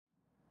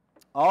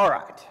All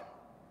right.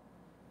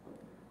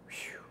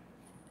 Whew.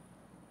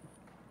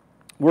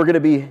 We're going to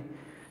be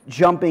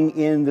jumping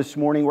in this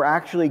morning. We're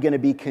actually going to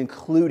be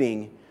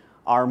concluding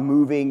our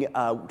Moving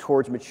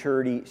Towards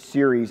Maturity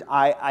series.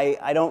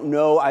 I don't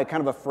know, I'm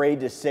kind of afraid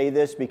to say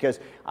this because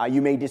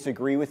you may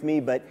disagree with me,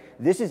 but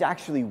this is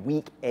actually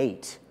week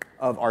 8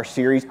 of our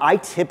series. I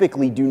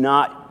typically do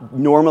not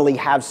normally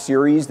have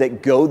series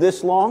that go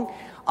this long.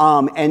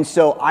 And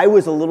so I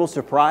was a little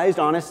surprised,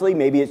 honestly.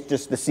 Maybe it's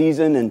just the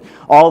season and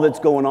all that's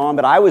going on,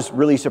 but I was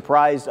really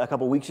surprised a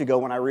couple weeks ago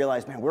when I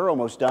realized, man, we're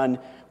almost done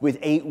with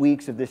 8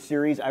 weeks of this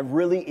series. I've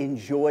really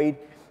enjoyed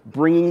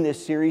bringing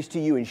this series to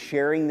you and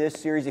sharing this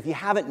series. If you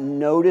haven't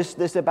noticed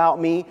this about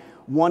me,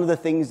 one of the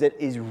things that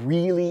is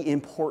really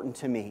important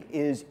to me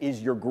is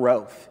your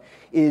growth.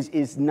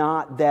 Is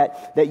not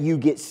that you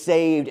get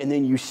saved and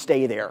then you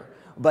stay there,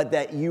 but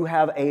that you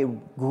have a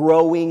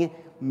growing,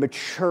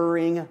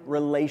 maturing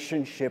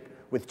relationship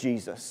with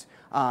Jesus.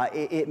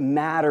 It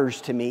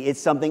matters to me.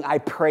 It's something I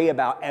pray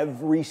about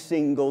every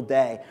single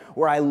day,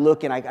 where I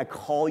look and I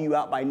call you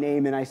out by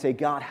name and I say,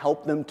 God,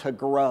 help them to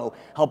grow,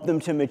 help them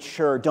to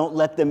mature. Don't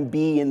let them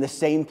be in the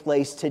same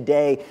place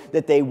today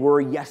that they were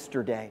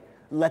yesterday.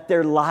 Let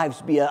their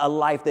lives be a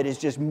life that is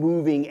just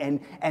moving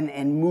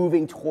and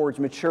moving towards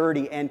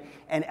maturity. And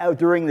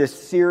during this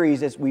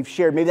series, as we've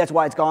shared, maybe that's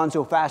why it's gone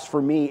so fast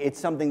for me. It's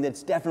something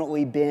that's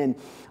definitely been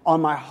on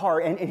my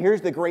heart. And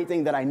here's the great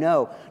thing that I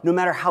know. No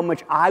matter how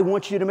much I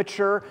want you to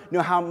mature,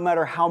 no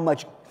matter how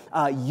much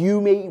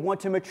you may want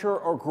to mature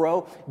or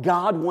grow,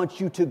 God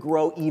wants you to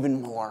grow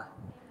even more.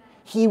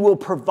 He will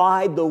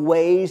provide the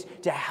ways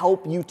to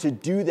help you to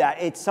do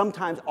that. It's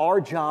sometimes our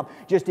job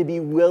just to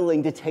be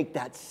willing to take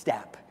that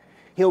step.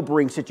 He'll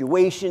bring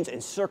situations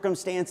and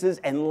circumstances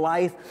and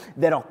life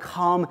that'll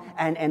come,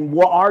 and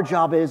what our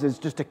job is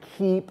just to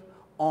keep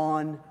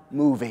on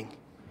moving.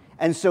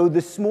 And so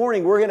this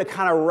morning, we're going to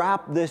kind of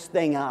wrap this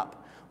thing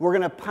up. We're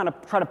going to kind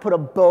of try to put a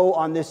bow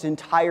on this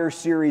entire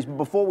series. But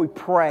before we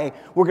pray,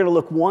 we're going to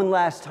look one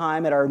last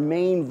time at our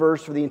main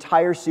verse for the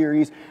entire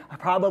series.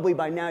 Probably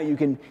by now you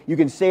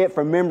can say it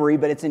from memory,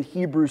 but it's in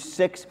Hebrews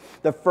 6,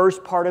 the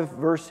first part of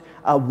verse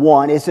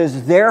 1. It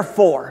says,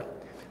 "Therefore,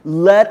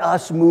 let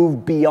us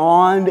move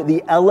beyond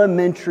the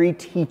elementary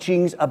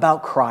teachings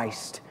about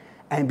Christ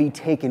and be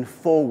taken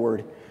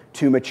forward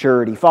to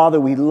maturity." Father,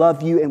 we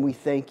love you and we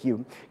thank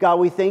you. God,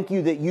 we thank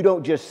you that you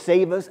don't just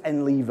save us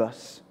and leave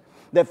us.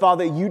 That,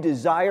 Father, you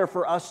desire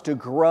for us to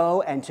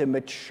grow and to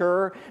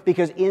mature,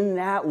 because in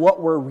that,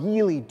 what we're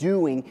really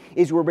doing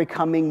is we're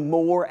becoming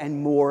more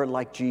and more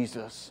like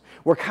Jesus.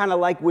 We're kind of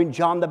like when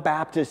John the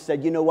Baptist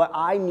said, you know what,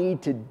 I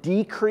need to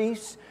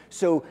decrease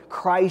so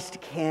Christ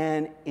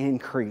can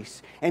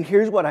increase. And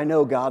here's what I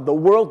know, God, the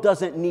world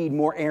doesn't need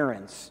more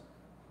Aarons.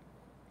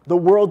 The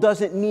world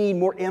doesn't need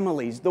more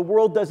Emilys. The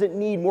world doesn't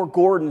need more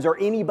Gordons or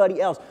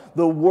anybody else.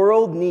 The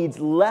world needs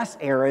less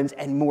Aarons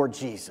and more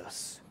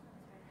Jesus.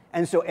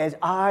 And so as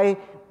I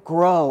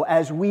grow,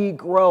 as we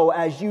grow,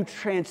 as you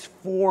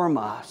transform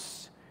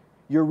us,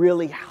 you're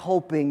really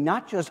helping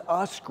not just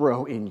us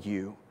grow in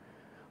you,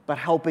 but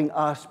helping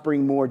us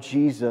bring more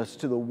Jesus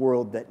to the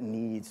world that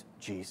needs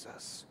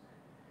Jesus.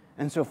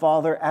 And so,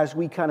 Father, as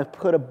we kind of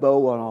put a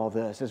bow on all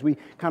this, as we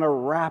kind of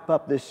wrap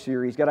up this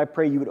series, God, I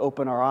pray you would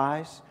open our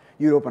eyes,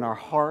 you'd open our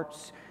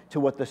hearts to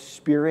what the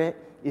Spirit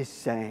is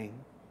saying.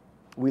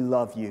 We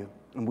love you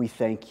and we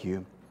thank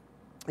you.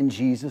 In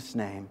Jesus'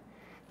 name,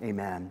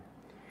 amen.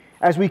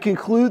 As we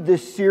conclude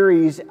this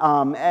series,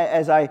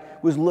 as I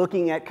was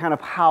looking at kind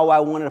of how I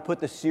wanted to put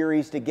the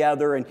series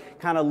together and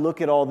kind of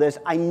look at all this,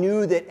 I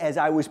knew that as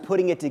I was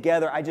putting it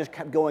together, I just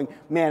kept going,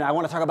 man, I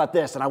want to talk about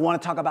this, and I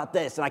want to talk about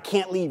this, and I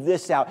can't leave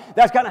this out.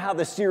 That's kind of how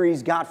the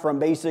series got from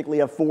basically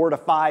a 4 to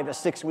 5 to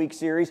 6 week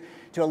series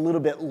to a little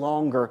bit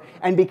longer.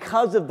 And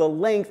because of the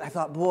length, I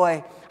thought,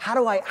 boy, how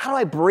do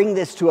I bring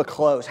this to a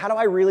close? How do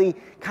I really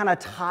kind of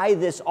tie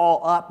this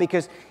all up?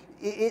 Because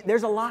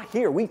there's a lot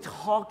here. We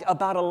talked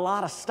about a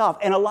lot of stuff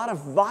and a lot of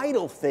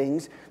vital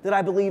things that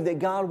I believe that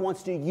God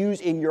wants to use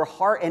in your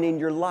heart and in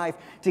your life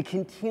to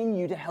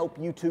continue to help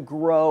you to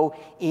grow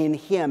in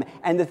Him.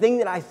 And the thing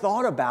that I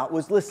thought about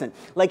was, listen,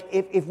 like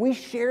if we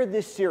share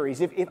this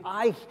series, if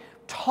I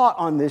taught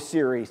on this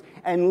series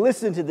and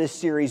listened to this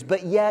series,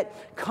 but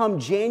yet come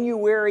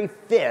January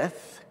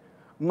 5th,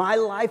 my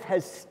life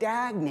has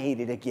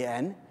stagnated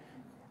again,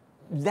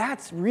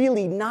 that's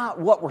really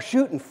not what we're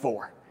shooting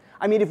for.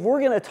 I mean, if we're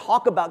going to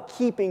talk about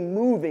keeping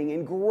moving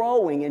and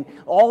growing and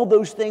all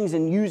those things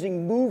and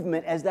using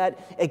movement as that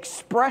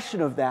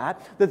expression of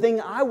that, the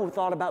thing I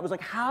thought about was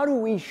like, how do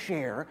we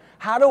share?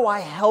 How do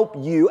I help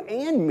you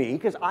and me,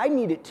 because I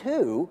need it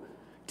too,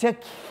 to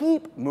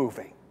keep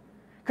moving?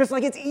 Because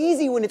like it's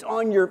easy when it's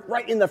on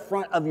right in the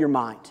front of your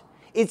mind.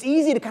 It's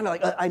easy to kind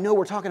of like, I know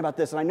we're talking about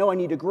this, and I know I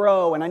need to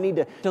grow, and I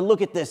need to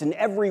look at this, and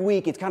every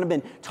week it's kind of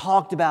been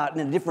talked about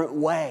in a different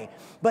way.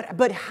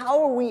 But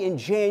how are we in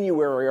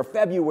January or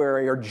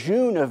February or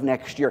June of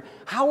next year?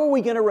 How are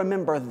we going to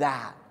remember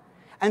that?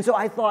 And so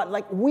I thought,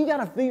 like, we got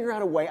to figure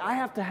out a way. I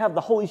have to have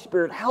the Holy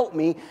Spirit help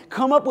me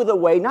come up with a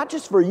way, not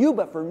just for you,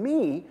 but for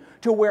me,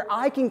 to where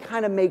I can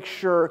kind of make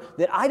sure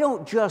that I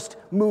don't just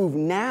move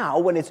now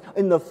when it's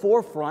in the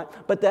forefront,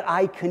 but that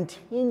I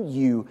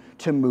continue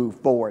to move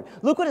forward.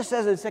 Look what it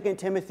says in 2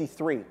 Timothy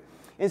 3.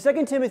 In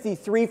 2 Timothy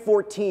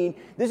 3:14,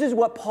 this is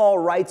what Paul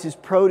writes his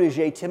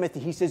protege, Timothy.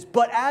 He says,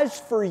 "But as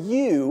for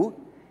you,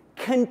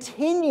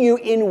 continue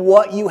in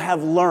what you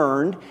have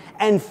learned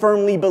and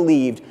firmly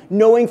believed,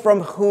 knowing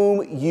from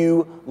whom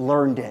you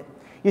learned it."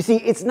 You see,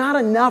 it's not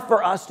enough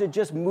for us to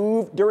just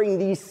move during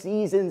these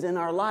seasons in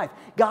our life.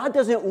 God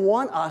doesn't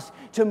want us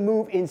to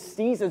move in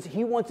seasons.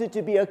 He wants it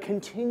to be a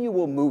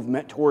continual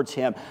movement towards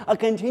Him, a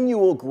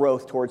continual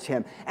growth towards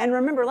Him. And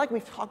remember, like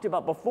we've talked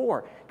about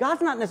before,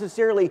 God's not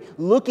necessarily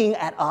looking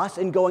at us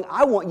and going,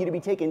 "I want you to be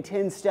taking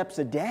 10 steps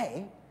a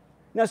day."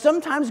 Now,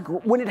 sometimes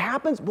when it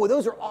happens, boy,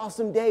 those are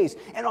awesome days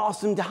and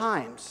awesome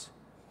times.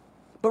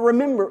 But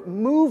remember,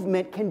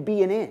 movement can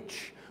be an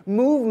inch.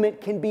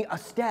 Movement can be a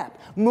step.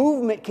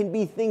 Movement can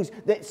be things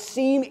that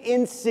seem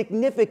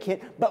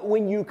insignificant, but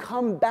when you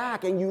come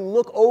back and you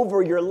look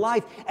over your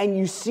life and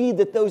you see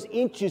that those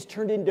inches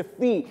turned into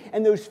feet,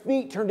 and those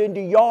feet turned into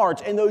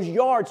yards, and those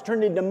yards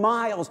turned into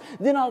miles,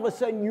 then all of a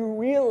sudden you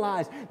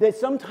realize that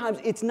sometimes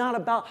it's not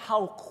about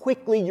how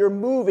quickly you're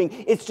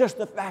moving, it's just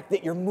the fact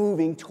that you're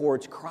moving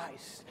towards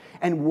Christ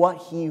and what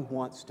He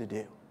wants to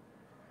do.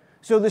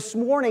 So this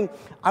morning,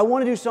 I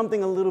want to do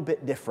something a little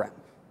bit different.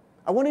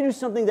 I want to do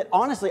something that,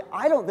 honestly,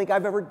 I don't think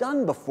I've ever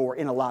done before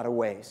in a lot of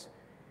ways.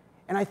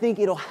 And I think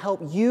it'll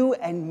help you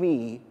and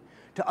me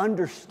to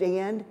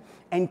understand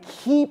and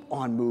keep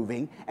on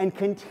moving and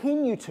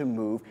continue to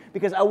move,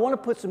 because I want to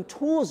put some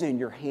tools in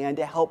your hand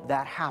to help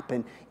that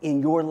happen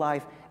in your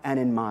life and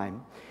in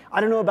mine. I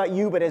don't know about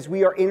you, but as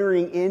we are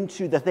entering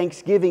into the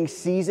Thanksgiving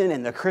season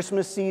and the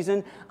Christmas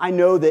season, I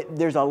know that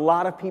there's a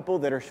lot of people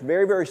that are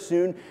very, very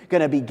soon going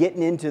to be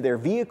getting into their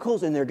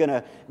vehicles, and they're going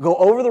to go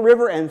over the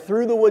river and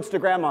through the woods to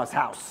Grandma's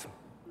house.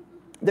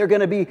 They're going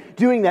to be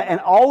doing that,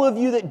 and all of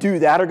you that do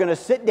that are going to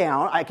sit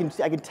down. I can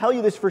tell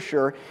you this for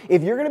sure.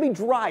 If you're going to be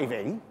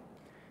driving,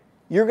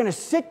 you're going to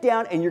sit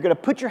down and you're going to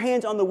put your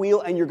hands on the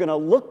wheel and you're going to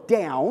look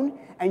down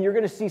and you're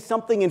going to see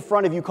something in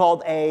front of you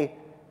called a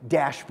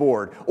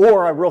dashboard,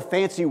 or a real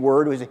fancy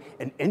word was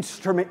an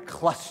instrument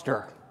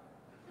cluster.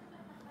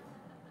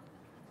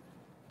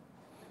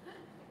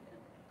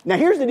 Now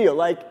here's the deal,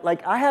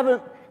 like I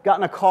haven't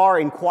gotten a car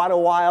in quite a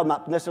while, I'm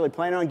not necessarily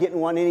planning on getting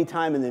one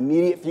anytime in the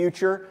immediate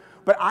future,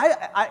 but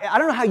I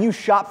don't know how you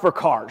shop for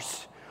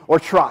cars or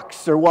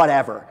trucks or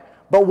whatever,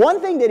 but one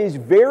thing that is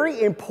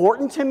very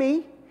important to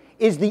me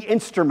is the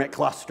instrument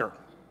cluster.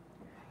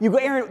 You go,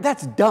 "Aaron,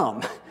 that's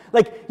dumb."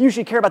 Like, you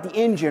should care about the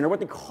engine or what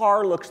the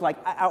car looks like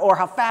or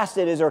how fast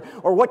it is or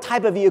what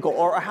type of vehicle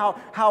or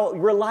how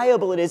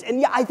reliable it is.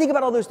 And yeah, I think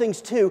about all those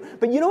things too.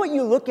 But you know what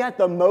you look at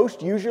the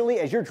most usually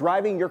as you're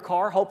driving your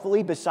car,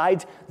 hopefully,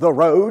 besides the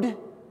road?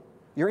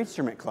 Your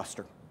instrument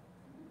cluster.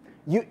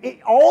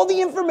 All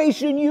the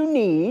information you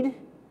need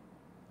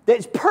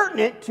that's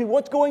pertinent to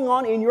what's going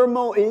on in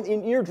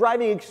your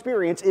driving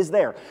experience is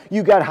there.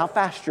 You got how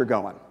fast you're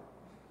going.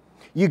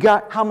 You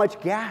got how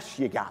much gas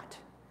you got.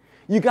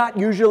 You got,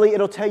 usually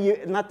it'll tell you,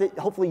 not that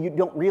hopefully you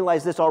don't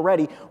realize this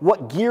already,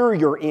 what gear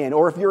you're in,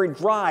 or if you're in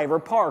drive or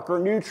park or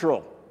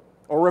neutral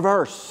or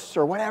reverse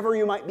or whatever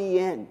you might be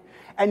in.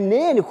 And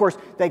then, of course,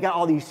 they got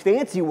all these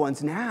fancy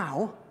ones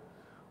now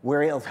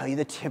where it'll tell you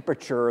the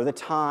temperature or the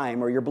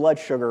time or your blood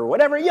sugar or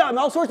whatever, yeah, and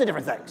all sorts of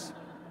different things.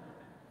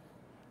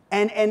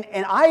 And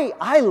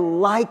I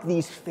like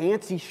these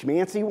fancy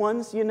schmancy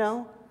ones, you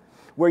know,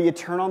 where you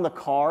turn on the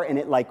car and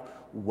it like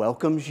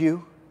welcomes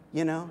you,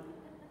 you know.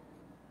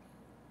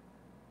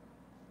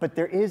 But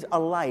there is a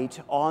light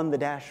on the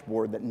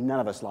dashboard that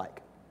none of us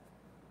like.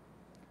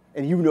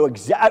 And you know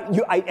exactly,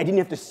 I didn't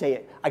have to say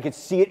it. I could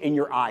see it in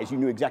your eyes. You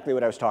knew exactly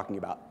what I was talking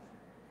about.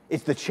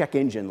 It's the check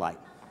engine light.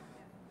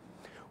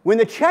 When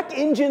the check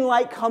engine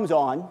light comes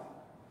on,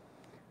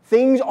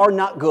 things are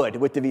not good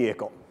with the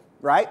vehicle,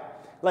 right?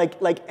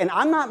 And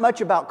I'm not much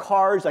about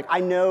cars. Like,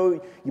 I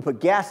know you put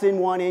gas in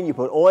one end, you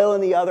put oil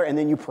in the other, and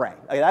then you pray.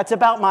 Like, that's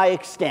about my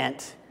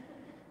extent.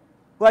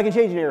 Well, I can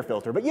change an air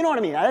filter, but you know what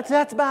I mean.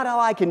 That's about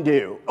all I can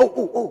do.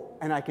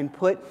 And I can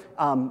put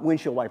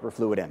windshield wiper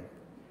fluid in.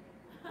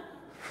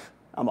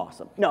 I'm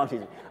awesome. No, I'm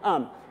teasing.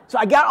 So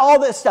I got all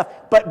this stuff,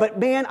 but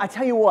man, I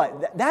tell you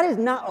what, that is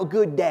not a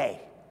good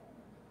day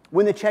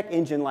when the check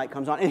engine light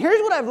comes on. And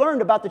here's what I've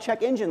learned about the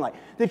check engine light.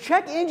 The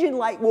check engine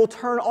light will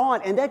turn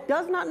on, and that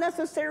does not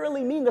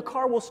necessarily mean the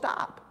car will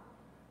stop.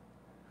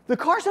 The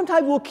car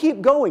sometimes will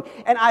keep going.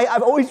 And I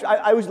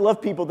always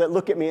love people that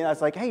look at me and I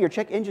was like, "Hey, your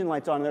check engine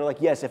light's on." And they're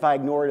like, "Yes, if I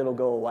ignore it, it'll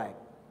go away."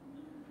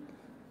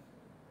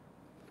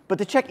 But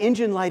the check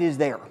engine light is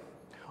there,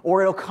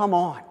 or it'll come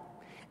on.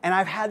 And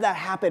I've had that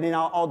happen, and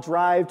I'll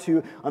drive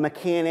to a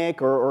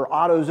mechanic or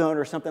AutoZone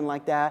or something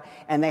like that,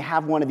 and they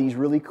have one of these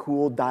really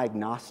cool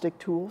diagnostic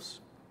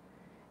tools,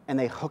 and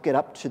they hook it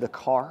up to the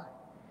car,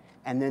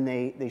 and then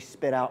they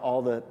spit out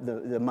all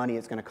the money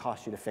it's going to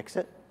cost you to fix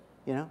it,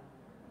 you know?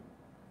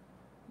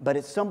 But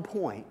at some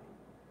point,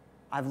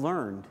 I've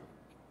learned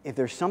if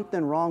there's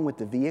something wrong with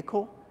the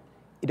vehicle,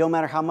 it don't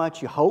matter how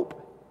much you hope,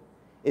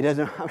 it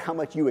doesn't matter how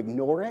much you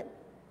ignore it,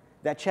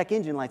 that check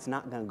engine light's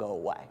not going to go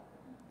away.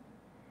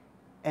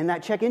 And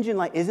that check engine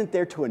light isn't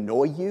there to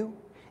annoy you.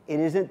 It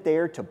isn't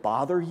there to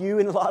bother you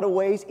in a lot of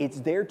ways. It's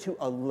there to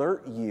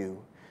alert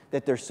you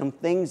that there's some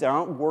things that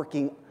aren't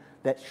working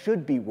that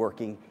should be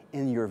working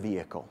in your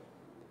vehicle.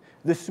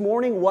 This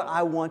morning, what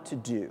I want to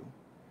do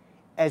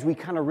as we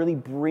kind of really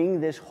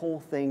bring this whole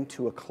thing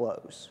to a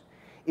close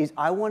is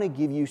I want to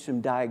give you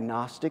some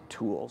diagnostic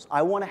tools.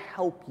 I want to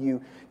help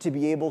you to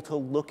be able to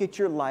look at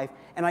your life.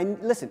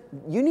 And listen,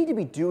 you need to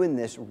be doing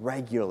this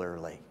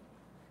regularly.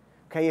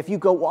 Okay, if you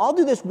go, well, I'll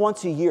do this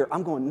once a year.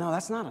 I'm going, no,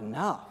 that's not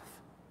enough.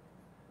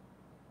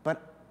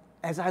 But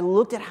as I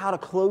looked at how to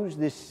close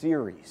this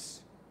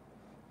series,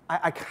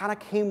 I kind of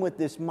came with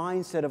this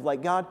mindset of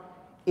like, God,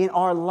 in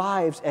our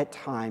lives at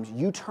times,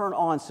 you turn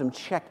on some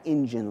check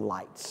engine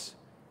lights.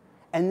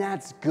 And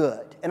that's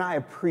good. And I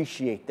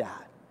appreciate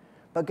that.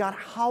 But God,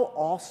 how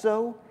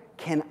also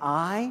can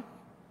I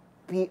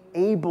be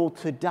able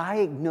to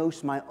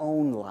diagnose my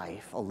own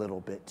life a little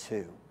bit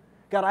too?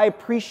 God, I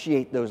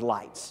appreciate those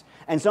lights.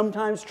 And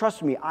sometimes,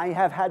 trust me, I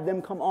have had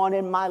them come on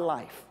in my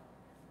life.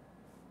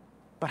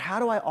 But how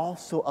do I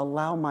also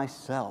allow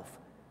myself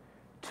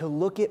to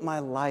look at my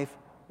life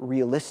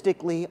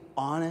realistically,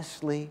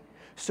 honestly,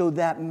 so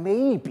that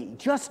maybe,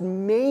 just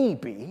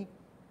maybe,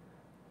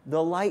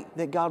 the light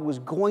that God was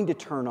going to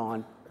turn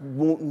on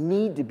won't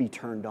need to be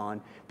turned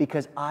on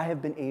because I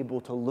have been able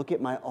to look at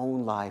my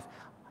own life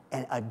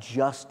and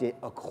adjust it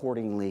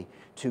accordingly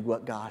to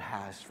what God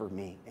has for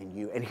me and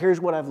you. And here's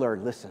what I've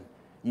learned. Listen,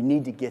 you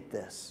need to get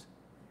this.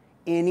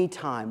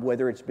 Anytime,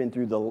 whether it's been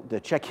through the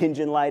check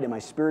engine light in my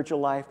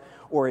spiritual life,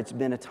 or it's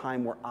been a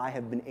time where I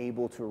have been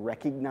able to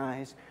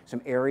recognize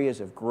some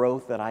areas of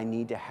growth that I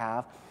need to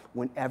have,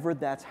 whenever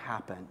that's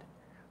happened,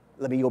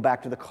 let me go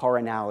back to the car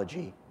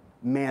analogy.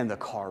 Man, the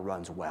car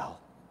runs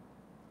well.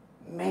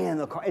 Man,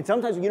 the car. And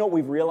sometimes, you know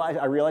what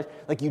I realized,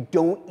 like you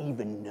don't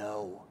even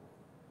know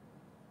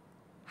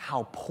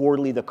how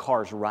poorly the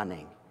car's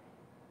running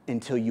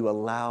until you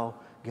allow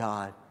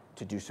God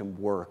to do some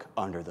work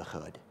under the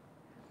hood.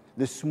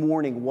 This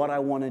morning, what I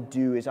want to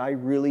do is I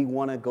really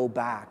want to go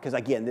back, because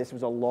again, this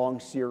was a long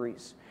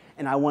series,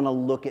 and I want to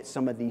look at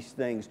some of these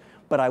things,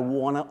 but I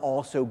want to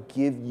also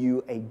give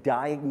you a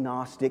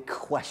diagnostic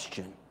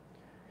question.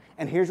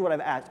 And here's what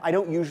I've asked. I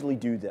don't usually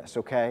do this,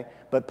 okay?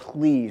 But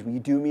please, will you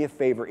do me a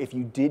favor? If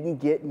you didn't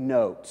get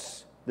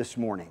notes this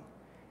morning,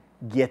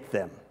 get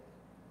them.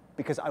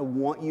 Because I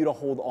want you to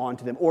hold on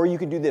to them. Or you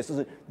can do this.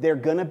 Listen, they're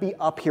going to be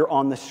up here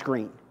on the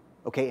screen,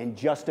 okay, in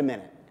just a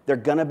minute. They're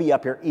going to be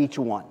up here, each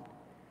one.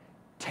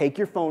 Take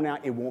your phone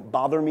out. It won't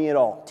bother me at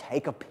all.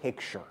 Take a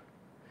picture.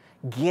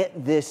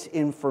 Get this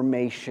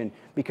information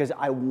because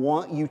I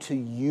want you to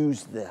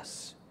use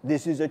this.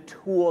 This is a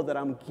tool that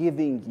I'm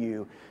giving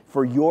you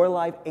for your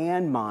life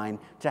and mine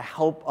to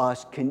help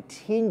us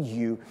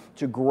continue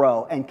to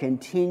grow and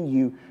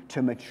continue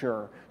to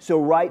mature. So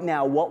right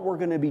now, what we're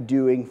going to be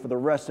doing for the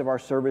rest of our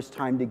service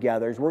time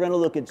together is we're going to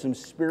look at some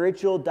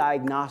spiritual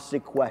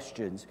diagnostic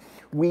questions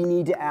we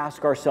need to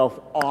ask ourselves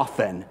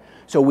often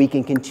so we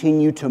can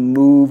continue to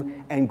move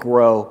and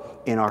grow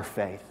in our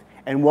faith.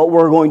 And what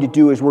we're going to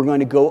do is we're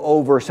going to go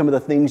over some of the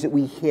things that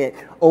we hit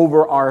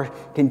over our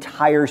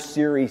entire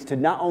series to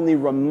not only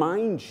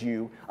remind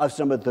you of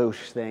some of those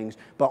things,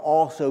 but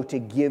also to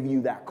give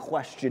you that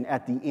question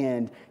at the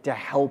end to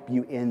help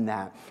you in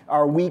that.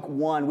 Our week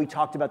one, we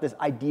talked about this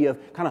idea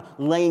of kind of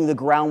laying the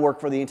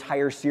groundwork for the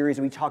entire series.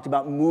 And we talked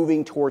about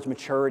moving towards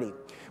maturity.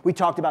 We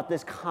talked about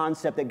this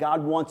concept that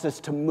God wants us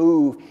to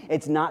move.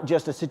 It's not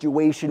just a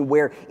situation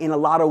where, in a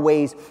lot of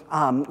ways,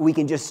 we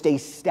can just stay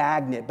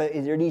stagnant, but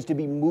there needs to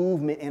be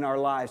movement in our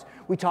lives.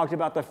 We talked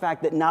about the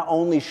fact that not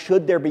only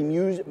should there be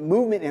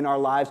movement in our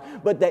lives,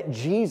 but that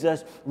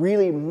Jesus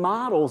really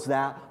models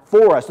that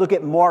for us. Look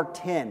at Mark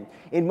 10.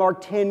 In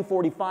Mark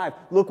 10:45,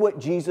 look what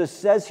Jesus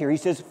says here. He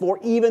says, "For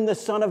even the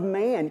Son of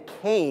Man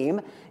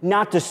came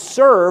not to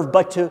serve,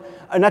 but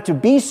not to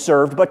be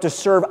served, but to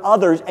serve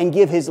others and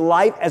give his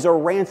life as a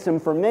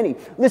ransom for many."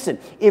 Listen,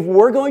 if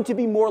we're going to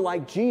be more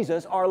like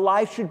Jesus, our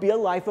life should be a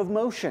life of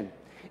motion.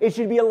 It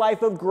should be a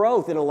life of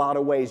growth in a lot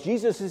of ways.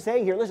 Jesus is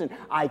saying here, listen,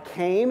 I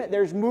came,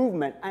 there's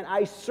movement, and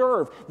I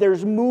serve,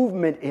 there's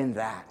movement in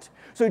that.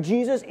 So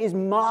Jesus is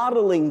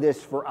modeling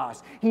this for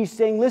us. He's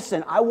saying,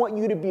 listen, I want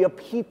you to be a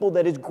people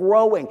that is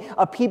growing,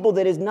 a people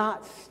that is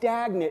not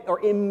stagnant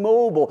or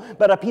immobile,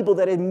 but a people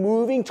that is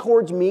moving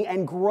towards me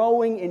and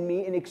growing in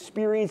me and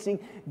experiencing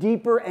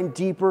deeper and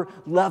deeper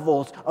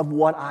levels of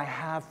what I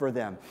have for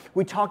them.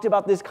 We talked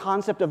about this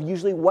concept of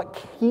usually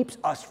what keeps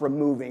us from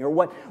moving or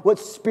what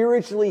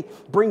spiritually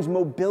brings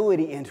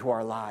mobility into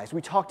our lives.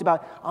 We talked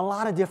about a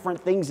lot of different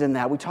things in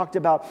that. We talked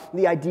about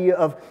the idea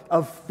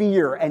of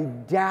fear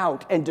and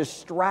doubt and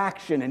distraction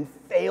and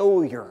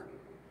failure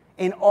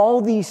and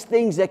all these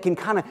things that can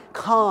kind of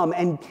come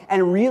and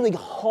really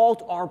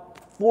halt our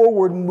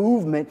forward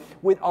movement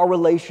with our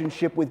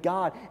relationship with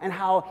God, and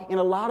how in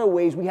a lot of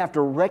ways we have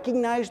to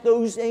recognize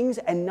those things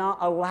and not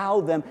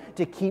allow them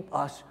to keep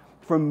us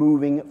from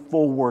moving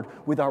forward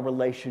with our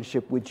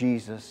relationship with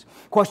Jesus.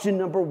 Question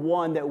number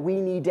one that we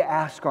need to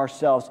ask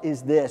ourselves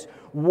is this: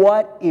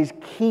 what is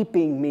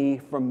keeping me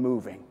from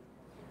moving?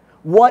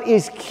 What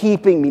is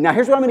keeping me? Now,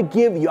 here's what I'm going to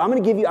give you.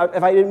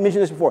 If I didn't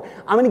mention this before,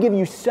 I'm going to give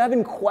you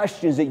 7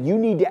 questions that you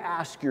need to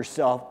ask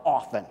yourself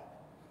often.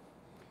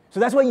 So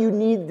that's why you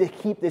need to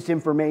keep this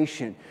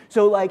information.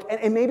 So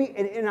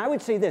and I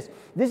would say this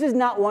is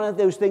not one of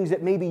those things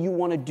that maybe you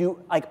want to do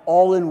like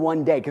all in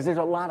one day, because there's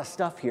a lot of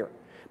stuff here.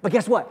 But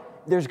guess what?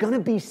 There's going to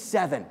be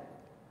 7.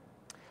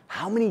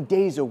 How many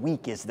days a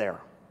week is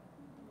there?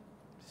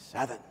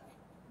 7.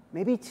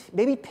 Maybe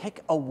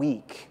pick a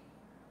week,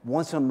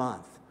 once a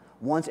month,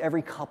 once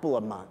every couple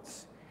of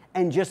months,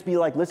 and just be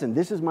like, listen,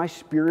 this is my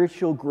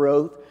spiritual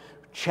growth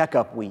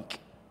checkup week.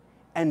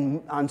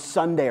 And on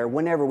Sunday or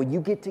whenever, when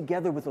you get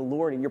together with the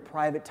Lord in your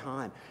private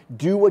time,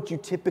 do what you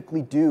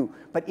typically do.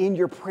 But in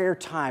your prayer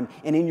time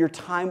and in your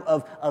time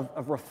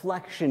of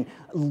reflection,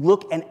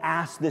 look and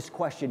ask this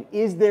question: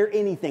 is there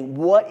anything?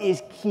 What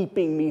is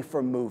keeping me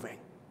from moving?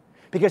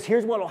 Because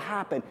here's what will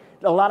happen.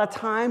 A lot of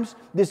times,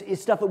 this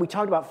is stuff that we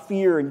talked about,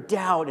 fear and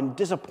doubt and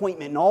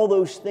disappointment and all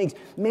those things.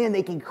 Man,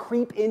 they can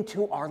creep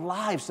into our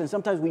lives, and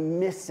sometimes we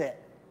miss it.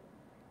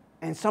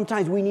 And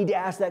sometimes we need to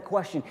ask that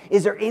question: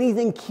 is there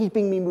anything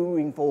keeping me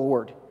moving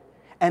forward?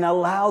 And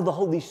allow the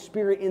Holy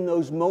Spirit in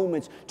those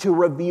moments to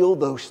reveal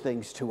those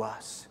things to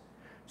us.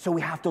 So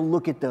we have to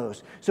look at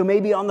those. So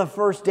maybe on the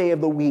first day of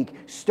the week,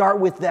 start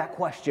with that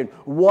question: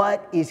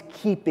 what is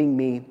keeping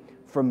me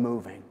from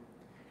moving?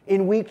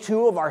 In week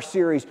 2 of our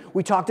series,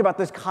 we talked about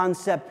this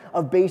concept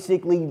of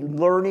basically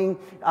learning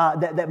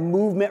that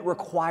movement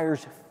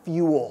requires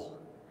fuel.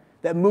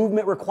 That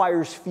movement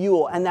requires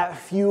fuel, and that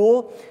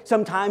fuel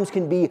sometimes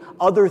can be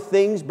other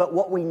things, but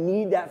what we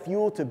need that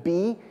fuel to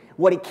be,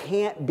 what it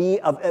can't be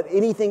of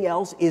anything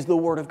else, is the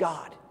Word of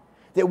God.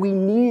 That we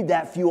need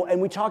that fuel,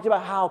 and we talked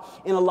about how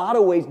in a lot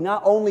of ways,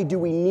 not only do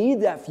we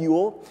need that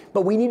fuel,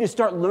 but we need to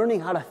start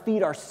learning how to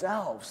feed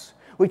ourselves.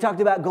 We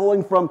talked about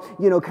going from,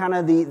 kind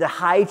of the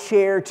high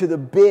chair to the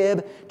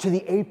bib to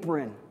the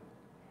apron,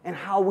 and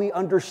how we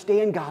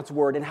understand God's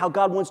Word and how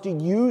God wants to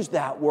use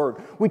that Word.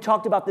 We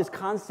talked about this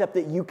concept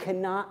that you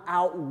cannot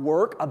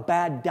outwork a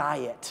bad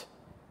diet.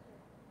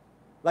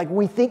 Like,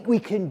 we think we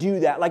can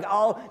do that. Like,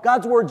 oh,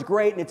 God's Word's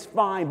great and it's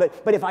fine, but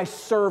if I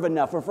serve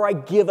enough, or if I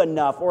give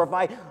enough, or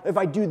if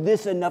I do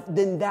this enough,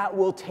 then that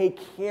will take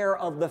care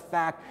of the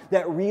fact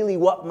that really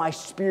what my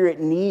spirit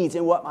needs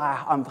and what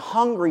I'm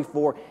hungry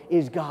for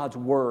is God's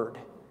Word.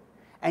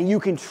 And you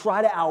can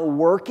try to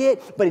outwork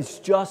it, but it's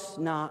just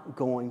not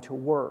going to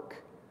work.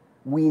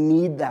 We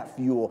need that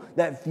fuel.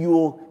 That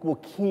fuel will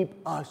keep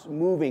us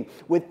moving.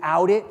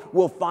 Without it,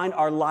 we'll find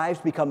our lives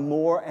become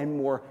more and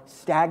more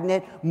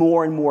stagnant,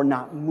 more and more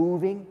not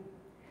moving.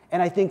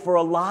 And I think for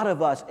a lot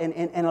of us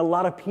and a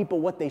lot of people,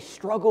 what they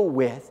struggle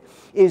with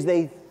is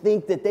they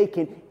think that they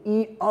can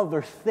eat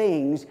other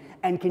things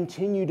and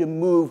continue to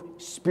move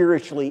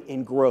spiritually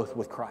in growth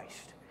with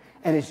Christ.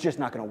 And it's just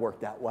not going to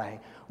work that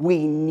way.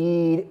 We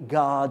need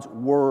God's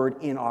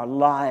Word in our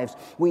lives.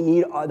 We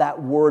need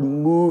that Word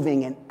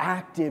moving and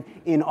active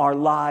in our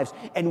lives.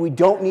 And we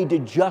don't need to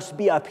just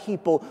be a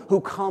people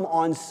who come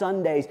on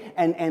Sundays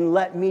and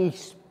let me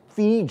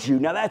feed you.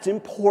 Now, that's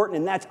important,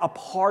 and that's a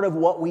part of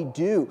what we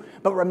do.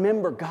 But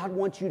remember, God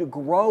wants you to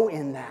grow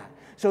in that,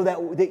 so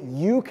that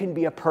you can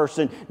be a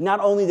person not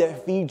only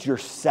that feeds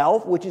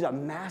yourself, which is a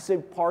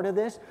massive part of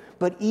this,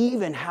 but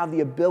even have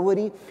the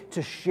ability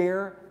to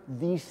share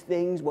these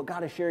things, what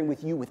God is sharing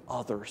with you, with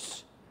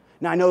others.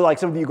 Now, I know like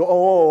some of you go,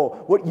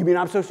 oh, what, you mean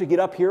I'm supposed to get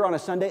up here on a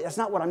Sunday? That's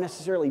not what I'm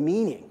necessarily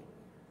meaning.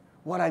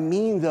 What I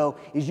mean, though,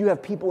 is you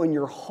have people in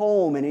your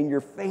home and in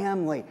your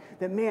family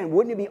that, man,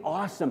 wouldn't it be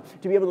awesome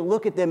to be able to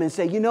look at them and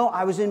say,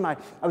 I was in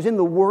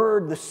the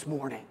Word this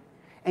morning,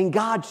 and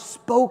God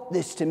spoke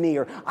this to me,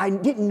 or I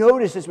didn't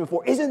notice this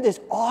before. Isn't this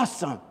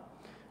awesome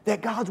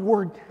that God's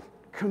Word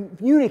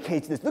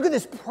communicates this? Look at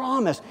this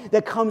promise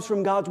that comes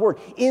from God's Word.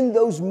 In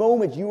those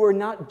moments, you are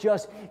not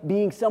just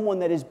being someone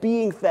that is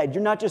being fed.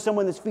 You're not just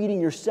someone that's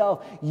feeding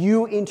yourself.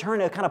 You, in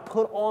turn, have kind of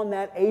put on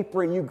that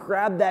apron. You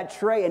grab that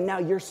tray, and now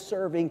you're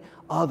serving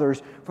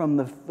others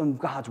from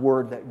God's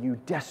Word that you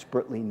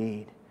desperately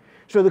need.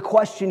 So the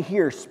question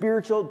here,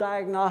 spiritual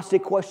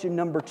diagnostic question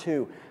number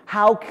 2,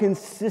 how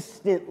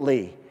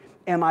consistently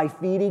am I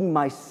feeding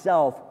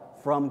myself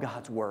from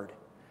God's Word?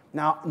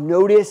 Now,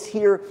 notice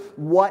here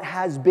what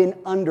has been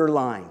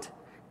underlined.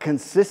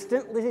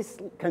 Consistently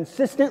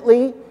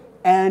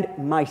and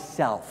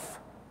myself.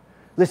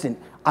 Listen,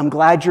 I'm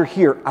glad you're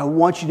here. I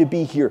want you to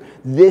be here.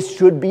 This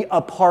should be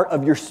a part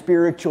of your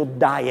spiritual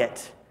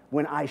diet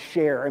when I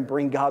share and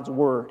bring God's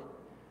Word.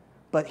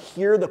 But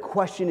here the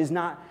question is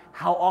not,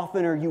 how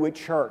often are you at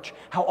church?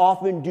 How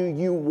often do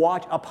you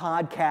watch a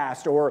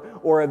podcast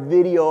or a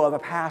video of a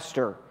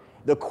pastor?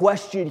 The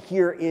question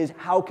here is,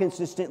 how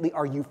consistently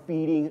are you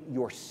feeding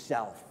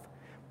yourself?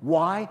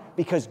 Why?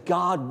 Because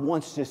God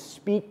wants to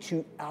speak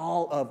to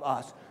all of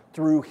us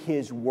through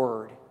His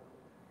Word.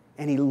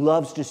 And He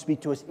loves to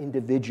speak to us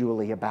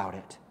individually about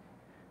it.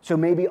 So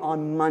maybe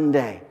on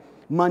Monday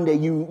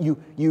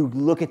you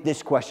look at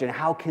this question: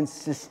 how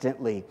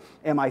consistently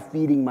am I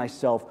feeding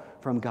myself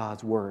from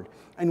God's Word?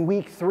 In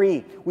week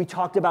 3, we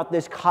talked about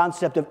this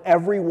concept of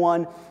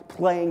everyone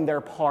playing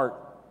their part.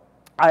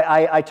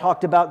 I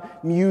talked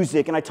about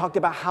music, and I talked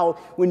about how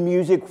when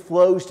music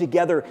flows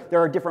together, there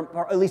are different,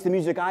 at least the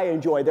music I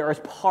enjoy, there are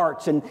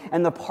parts, and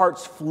the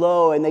parts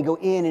flow, and they go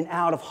in and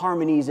out of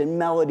harmonies and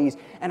melodies,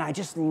 and I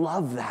just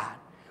love that.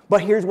 But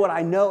here's what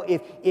I know: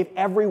 if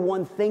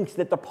everyone thinks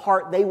that the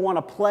part they want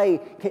to play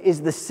is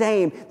the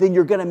same, then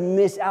you're going to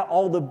miss out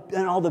all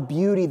the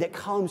beauty that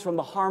comes from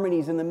the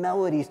harmonies and the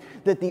melodies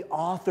that the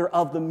author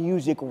of the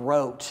music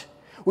wrote.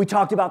 We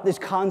talked about this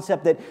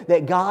concept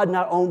that God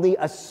not only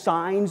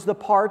assigns the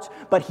parts,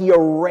 but He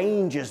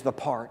arranges the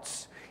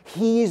parts.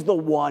 He's the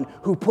one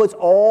who puts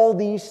all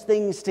these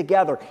things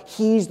together.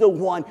 He's the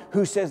one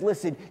who says,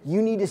 listen,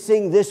 you need to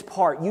sing this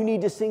part. You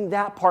need to sing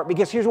that part.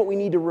 Because here's what we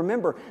need to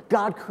remember.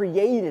 God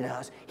created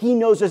us. He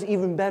knows us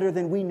even better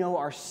than we know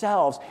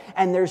ourselves.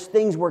 And there's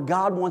things where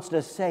God wants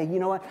to say, you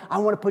know what? I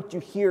want to put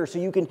you here so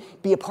you can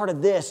be a part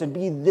of this and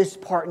be this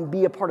part and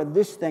be a part of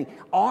this thing.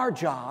 Our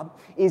job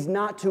is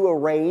not to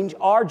arrange.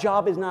 Our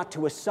job is not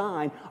to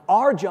assign.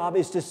 Our job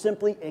is to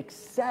simply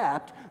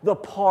accept the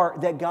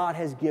part that God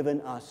has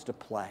given us to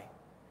play.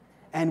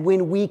 And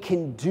when we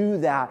can do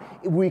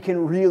that, we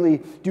can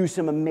really do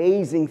some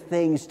amazing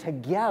things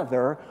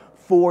together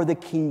for the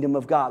kingdom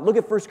of God. Look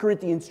at 1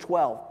 Corinthians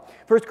 12.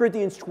 1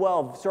 Corinthians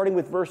 12, starting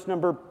with verse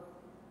number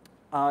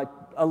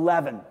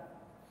 11.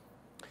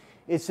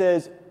 It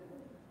says,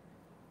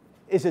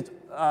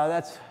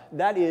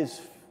 that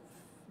is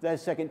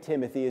 2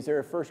 Timothy. Is there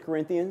a 1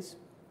 Corinthians?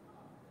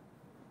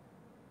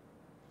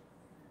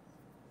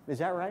 Is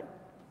that right?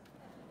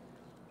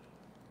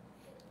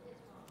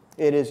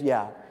 It is,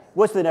 yeah.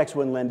 What's the next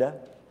one, Linda?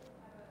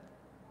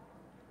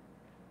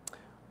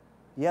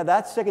 Yeah,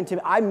 that's 2 Timothy.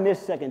 I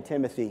missed 2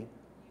 Timothy.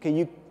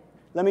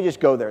 Let me just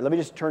go there. Let me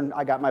just turn,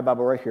 I got my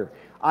Bible right here.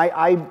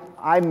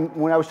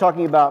 When I was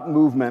talking about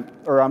movement,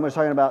 or I was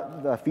talking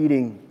about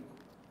feeding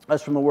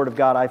us from the Word of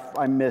God,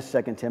 I missed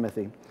 2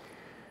 Timothy.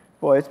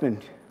 Boy, it's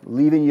been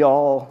leaving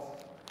y'all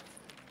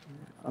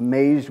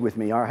amazed with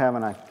me,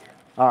 haven't I?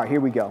 All right,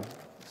 here we go.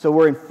 So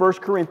we're in 1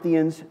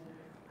 Corinthians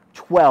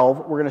 12.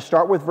 We're going to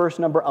start with verse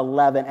number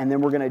 11, and then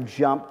we're going to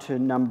jump to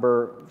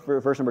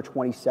verse number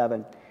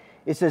 27.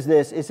 It says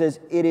this. It says,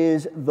 "It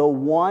is the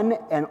one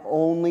and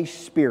only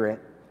Spirit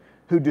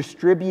who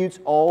distributes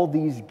all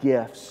these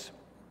gifts.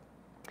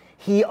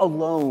 He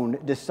alone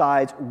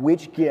decides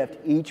which gift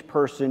each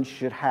person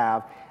should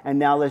have." And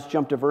now let's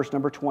jump to verse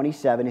number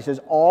 27. It says,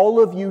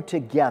 "All of you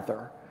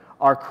together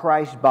are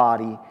Christ's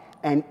body,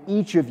 and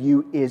each of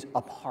you is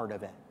a part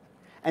of it."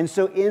 And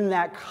so in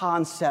that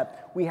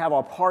concept, we have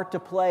our part to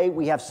play.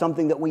 We have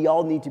something that we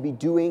all need to be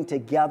doing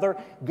together.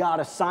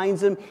 God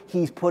assigns them.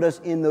 He's put us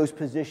in those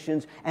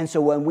positions. And so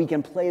when we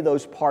can play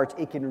those parts,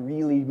 it can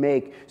really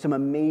make some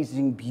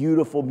amazing,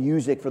 beautiful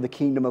music for the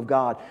kingdom of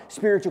God.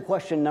 Spiritual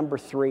question number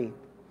 3.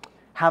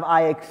 Have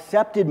I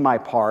accepted my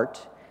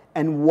part?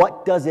 And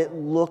what does it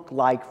look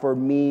like for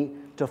me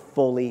to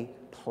fully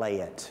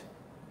play it?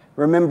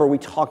 Remember, we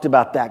talked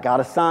about that.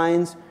 God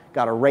assigns.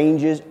 God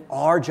arranges.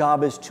 Our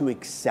job is to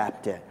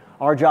accept it.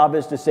 Our job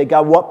is to say,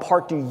 God, what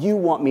part do you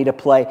want me to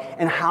play?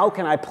 And how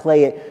can I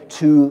play it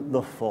to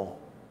the full?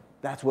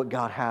 That's what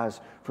God has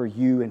for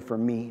you and for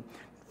me.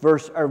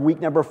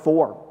 Week number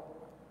 4,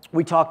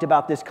 we talked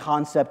about this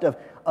concept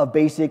of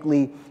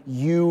basically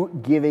you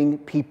giving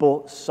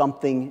people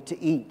something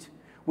to eat.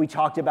 We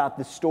talked about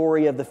the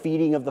story of the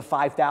feeding of the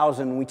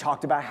 5,000. We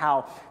talked about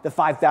how the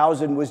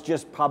 5,000 was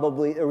just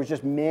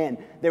men.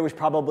 There was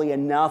probably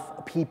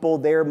enough people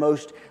there.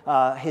 Most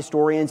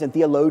historians and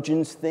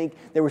theologians think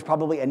there was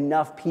probably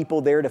enough people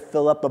there to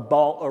fill up the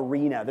ball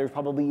arena. There's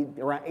probably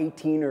around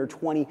 15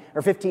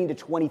 to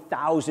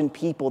 20,000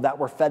 people that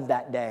were fed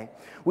that day.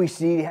 We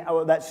see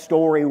that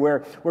story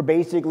where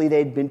basically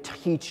they'd been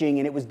teaching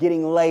and it was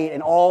getting late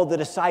and all the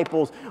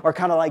disciples are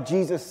kind of like,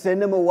 Jesus,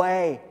 send them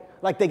away.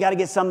 Like they got to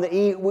get something to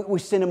eat, we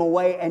send them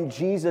away. And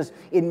Jesus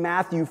in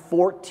Matthew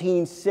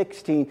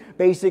 14:16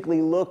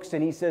 basically looks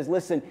and he says,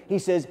 listen, he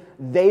says,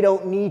 they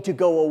don't need to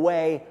go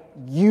away.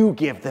 You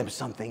give them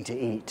something to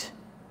eat.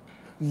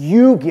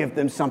 You give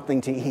them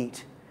something to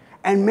eat.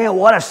 And man,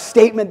 what a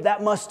statement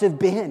that must have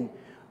been.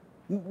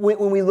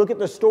 When we look at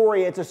the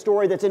story, it's a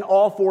story that's in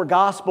all 4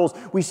 Gospels.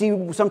 We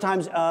see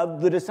sometimes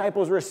the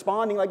disciples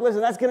responding like,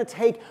 listen, that's going to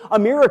take a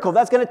miracle.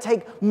 That's going to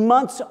take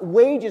months'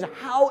 wages.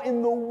 How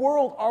in the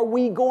world are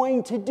we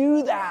going to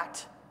do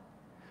that?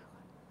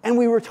 And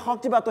we were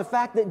talked about the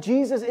fact that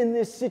Jesus in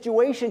this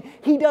situation,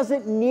 he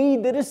doesn't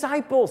need the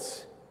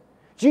disciples.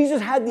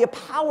 Jesus had the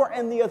power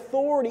and the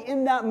authority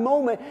in that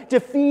moment to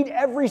feed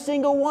every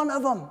single one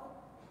of them.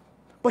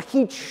 But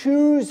he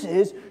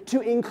chooses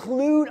to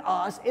include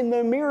us in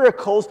the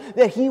miracles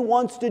that he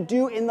wants to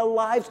do in the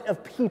lives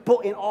of people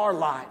in our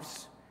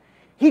lives.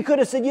 He could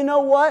have said, you know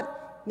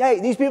what?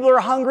 Hey, these people are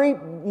hungry.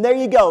 There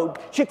you go.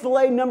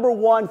 Chick-fil-A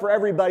 #1 for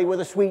everybody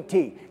with a sweet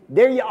tea.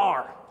 There you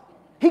are.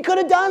 He could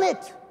have done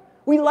it.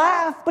 We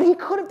laugh, but he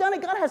could have done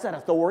it. God has that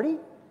authority.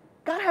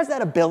 God has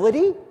that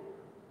ability.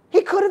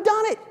 He could have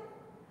done it,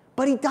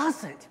 but he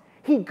doesn't.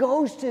 He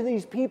goes to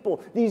these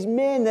people, these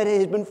men that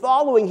have been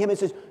following him, and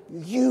says,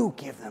 you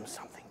give them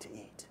something to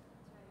eat.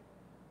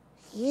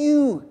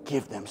 You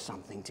give them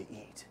something to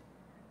eat.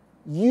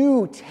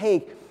 You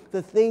take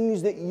the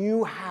things that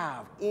you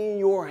have in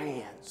your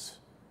hands.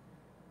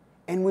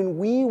 And when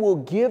we will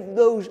give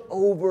those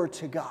over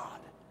to God,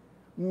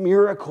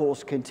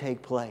 miracles can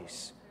take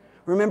place.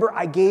 Remember,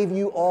 I gave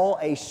you all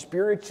a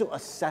spiritual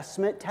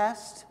assessment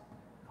test.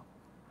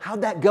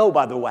 How'd that go,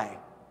 by the way?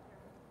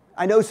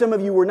 I know some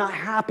of you were not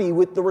happy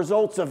with the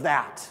results of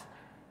that.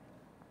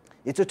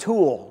 It's a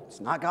tool.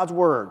 It's not God's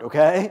word,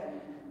 okay?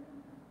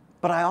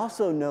 But I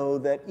also know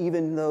that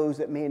even those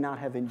that may not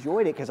have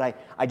enjoyed it, because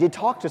I did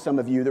talk to some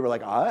of you that were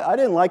like, I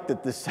didn't like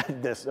that this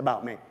said this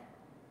about me.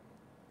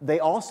 They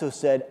also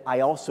said, I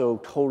also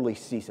totally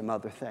see some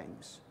other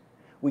things.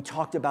 We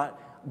talked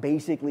about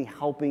basically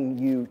helping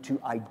you to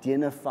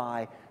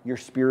identify your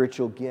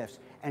spiritual gifts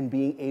and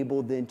being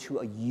able then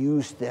to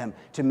use them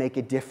to make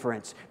a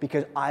difference.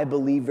 Because I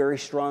believe very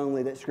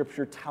strongly that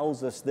Scripture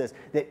tells us this,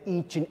 that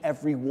each and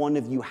every one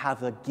of you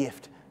have a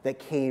gift that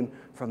came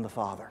from the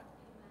Father.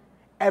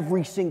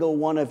 Every single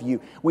one of you.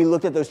 We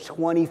looked at those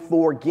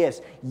 24 gifts.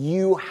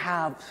 You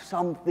have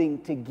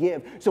something to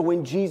give. So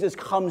when Jesus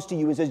comes to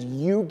you and says,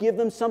 you give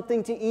them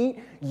something to eat,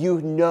 you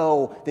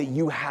know that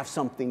you have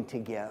something to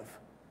give.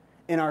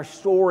 In our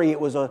story, it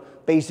was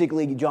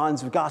basically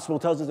John's gospel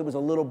tells us it was a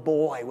little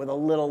boy with a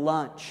little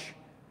lunch.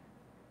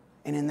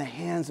 And in the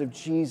hands of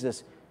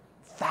Jesus,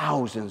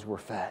 thousands were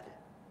fed.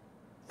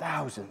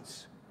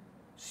 Thousands.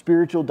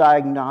 Spiritual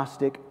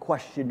diagnostic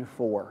question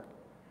 4.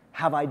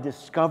 Have I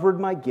discovered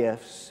my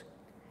gifts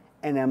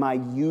and am I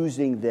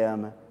using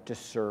them to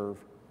serve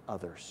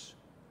others?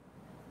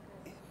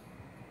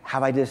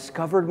 Have I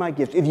discovered my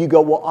gifts? If you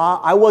go, well,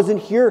 I wasn't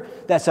here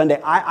that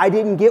Sunday. I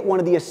didn't get one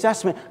of the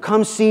assessment.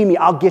 Come see me.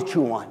 I'll get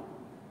you one.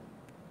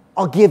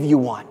 I'll give you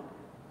one.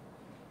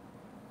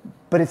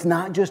 But it's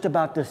not just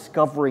about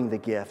discovering the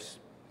gifts.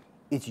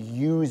 It's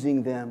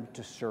using them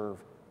to serve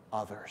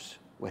others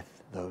with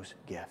those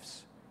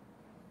gifts.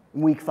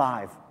 In week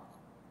 5,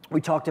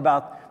 we talked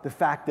about the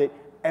fact that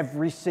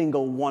every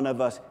single one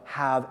of us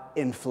have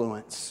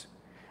influence,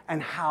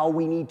 and how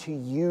we need to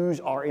use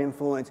our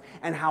influence,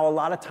 and how a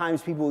lot of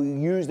times people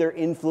use their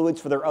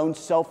influence for their own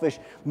selfish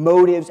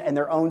motives and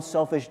their own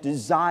selfish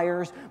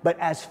desires. But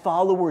as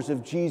followers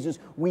of Jesus,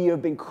 we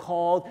have been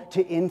called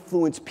to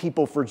influence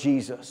people for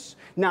Jesus.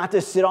 Not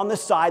to sit on the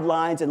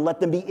sidelines and let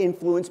them be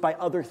influenced by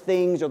other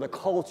things or the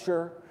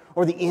culture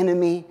or the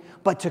enemy,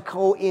 but to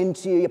go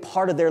into a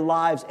part of their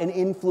lives and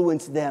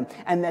influence them.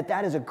 And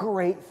that is a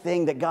great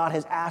thing that God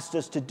has asked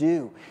us to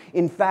do.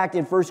 In fact,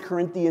 in 1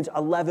 Corinthians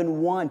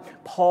 11:1,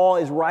 Paul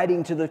is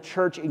writing to the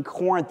church in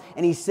Corinth,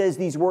 and he says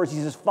these words. He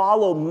says,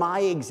 follow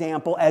my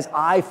example as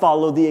I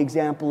follow the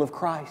example of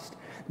Christ.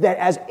 That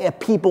as a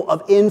people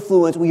of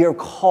influence, we are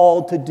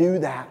called to do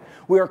that.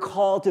 We are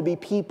called to be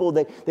people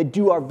that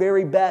do our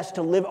very best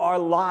to live our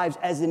lives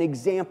as an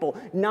example,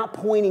 not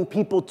pointing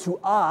people to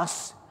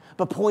us,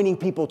 but pointing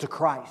people to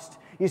Christ.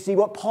 You see,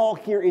 what Paul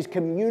here is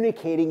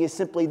communicating is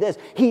simply this.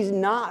 He's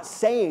not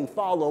saying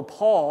follow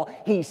Paul.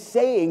 He's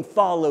saying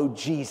follow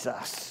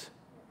Jesus.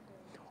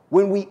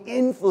 When we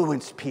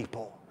influence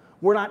people,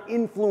 we're not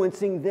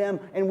influencing them,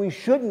 and we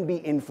shouldn't be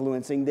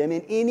influencing them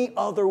in any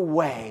other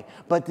way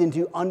but than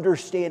to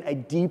understand a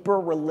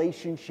deeper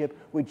relationship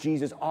with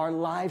Jesus. Our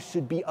lives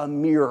should be a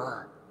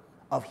mirror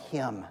of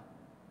Him.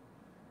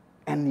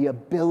 And the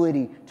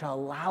ability to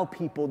allow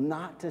people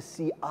not to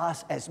see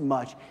us as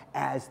much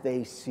as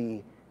they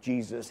see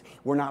Jesus.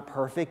 We're not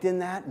perfect in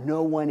that.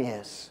 No one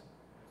is.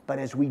 But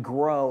as we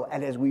grow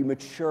and as we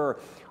mature,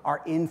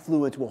 our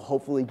influence will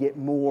hopefully get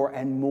more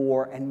and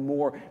more and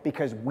more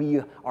because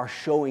we are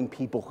showing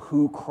people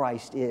who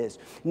Christ is.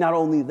 Not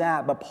only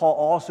that, but Paul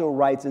also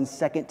writes in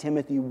 2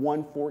 Timothy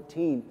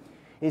 1:14,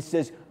 it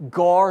says,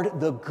 guard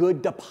the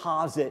good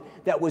deposit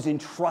that was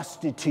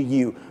entrusted to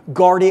you.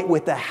 Guard it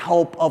with the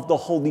help of the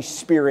Holy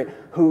Spirit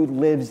who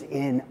lives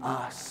in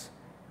us.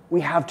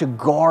 We have to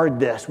guard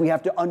this. We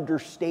have to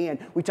understand.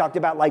 We talked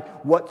about like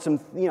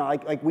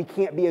we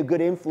can't be a good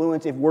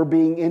influence if we're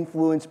being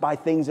influenced by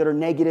things that are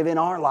negative in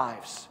our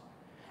lives.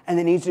 And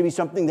it needs to be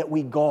something that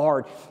we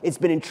guard. It's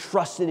been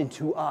entrusted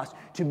into us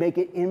to make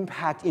an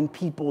impact in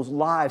people's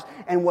lives.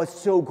 And what's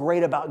so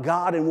great about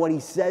God and what He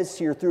says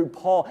here through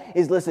Paul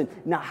is, listen,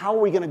 now how are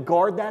we going to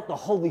guard that? The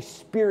Holy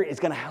Spirit is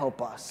going to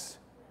help us.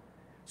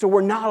 So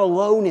we're not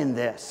alone in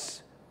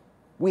this.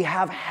 We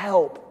have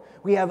help.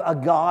 We have a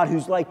God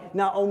who's like,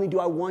 not only do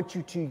I want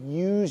you to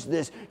use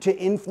this to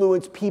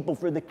influence people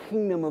for the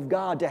kingdom of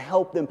God, to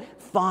help them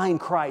find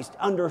Christ,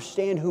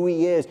 understand who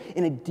He is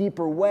in a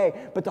deeper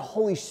way, but the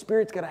Holy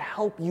Spirit's got to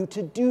help you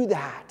to do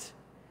that.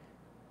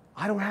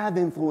 I don't have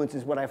influence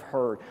is what I've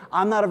heard.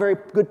 I'm not a very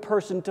good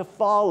person to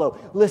follow.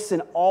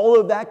 Listen, all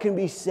of that can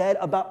be said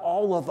about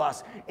all of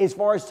us as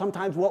far as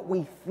sometimes what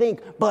we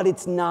think, but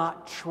it's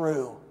not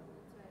true.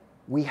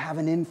 We have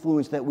an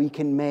influence that we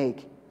can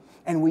make,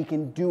 and we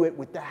can do it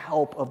with the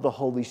help of the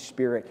Holy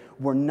Spirit.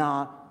 We're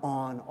not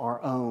on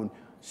our own.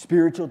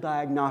 Spiritual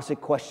diagnostic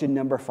question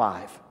number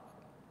 5.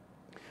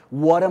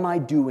 What am I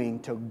doing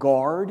to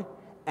guard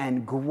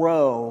and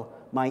grow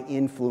my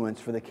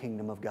influence for the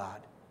kingdom of God?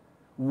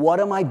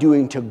 What am I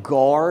doing to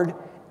guard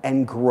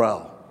and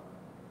grow?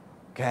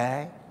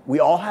 Okay? We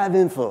all have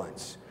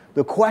influence.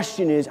 The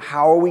question is,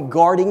 how are we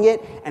guarding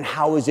it and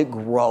how is it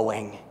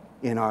growing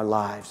in our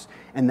lives?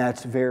 And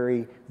that's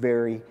very,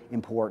 very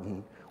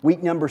important.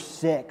 Week number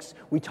 6,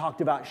 we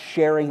talked about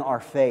sharing our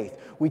faith.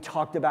 We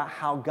talked about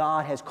how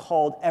God has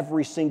called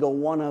every single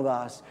one of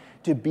us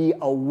to be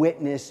a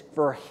witness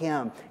for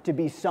Him, to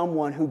be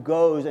someone who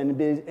goes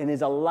and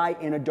is a light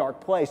in a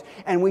dark place.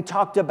 And we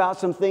talked about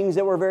some things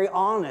that were very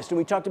honest, and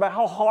we talked about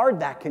how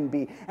hard that can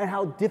be and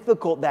how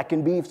difficult that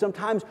can be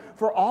sometimes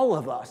for all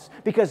of us,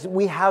 because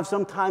we have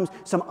sometimes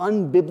some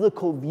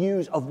unbiblical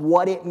views of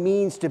what it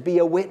means to be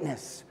a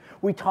witness.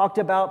 We talked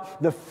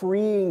about the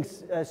freeing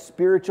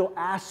spiritual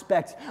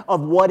aspects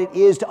of what it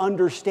is to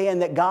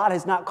understand that God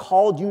has not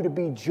called you to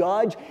be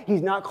judge.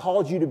 He's not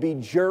called you to be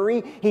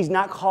jury. He's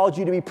not called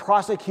you to be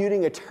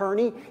prosecuting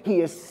attorney. He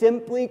has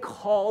simply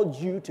called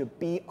you to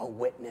be a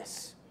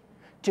witness,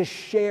 to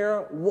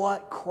share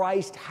what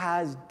Christ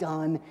has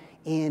done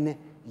in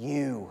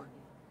you.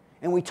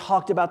 And we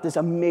talked about this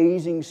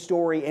amazing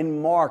story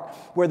in Mark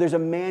where there's a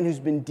man who's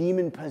been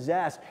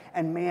demon-possessed,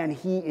 and man,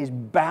 he is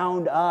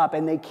bound up,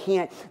 and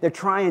they're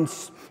trying,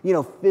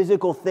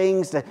 physical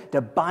things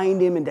to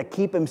bind him and to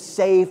keep him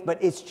safe, but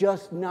it's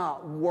just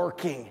not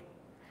working.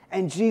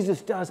 And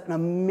Jesus does an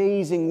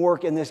amazing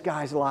work in this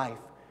guy's life,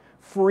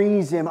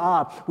 frees him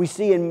up. We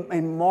see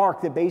in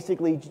Mark that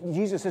basically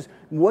Jesus says,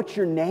 "What's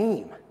your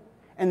name?"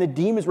 And the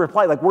demons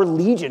reply, like, "We're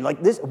legion,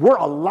 like this, we're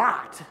a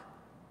lot."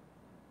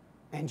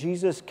 And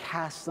Jesus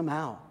casts them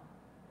out.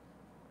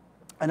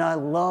 And I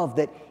love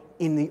that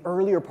in the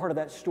earlier part of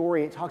that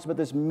story, it talks about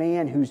this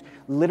man who's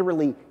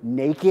literally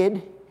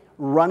naked,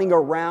 running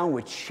around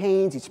with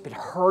chains. He's been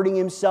hurting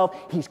himself.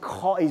 He's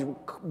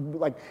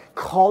like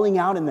calling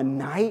out in the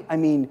night. I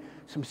mean,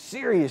 some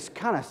serious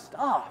kind of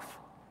stuff.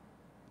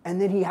 And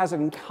then he has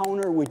an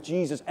encounter with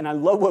Jesus. And I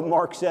love what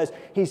Mark says.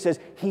 He says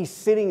he's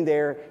sitting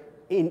there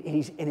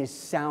he's in his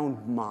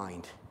sound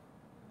mind.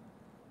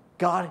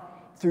 God,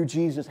 through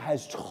Jesus,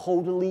 has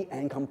totally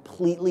and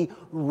completely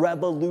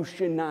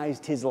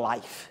revolutionized his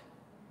life.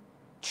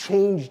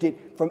 Changed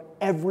it from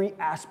every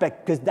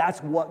aspect, because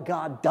that's what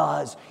God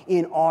does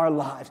in our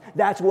lives.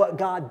 That's what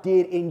God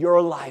did in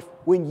your life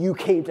when you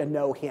came to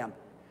know Him.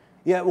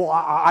 Yeah, well,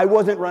 I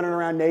wasn't running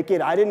around naked.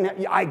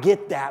 I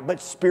get that.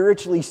 But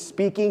spiritually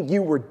speaking,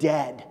 you were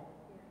dead.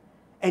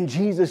 And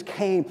Jesus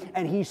came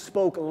and He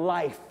spoke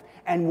life.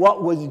 And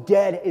what was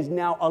dead is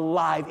now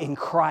alive in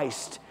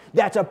Christ.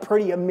 That's a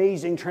pretty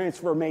amazing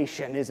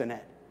transformation, isn't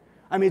it?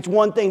 I mean, it's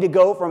one thing to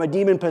go from a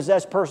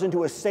demon-possessed person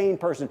to a sane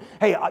person.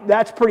 Hey,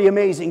 that's pretty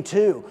amazing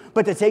too.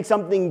 But to take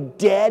something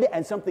dead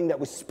and something that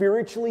was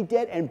spiritually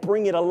dead and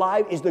bring it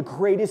alive is the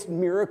greatest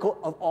miracle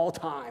of all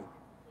time.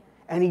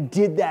 And He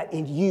did that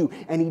in you,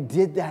 and He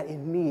did that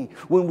in me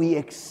when we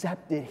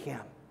accepted Him.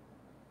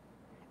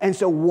 And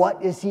so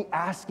what is He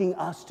asking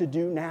us to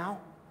do now?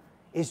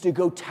 Is to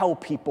go tell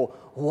people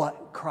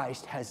what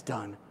Christ has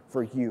done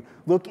for you.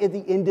 Look at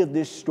the end of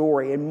this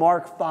story in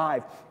Mark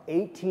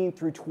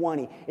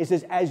 5:18-20. It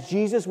says, as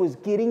Jesus was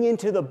getting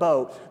into the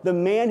boat, the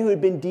man who had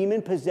been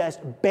demon-possessed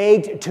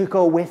begged to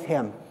go with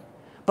him.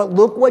 But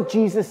look what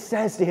Jesus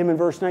says to him in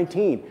verse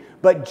 19.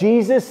 But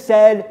Jesus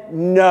said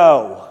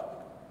no.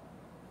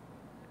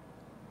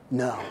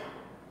 No.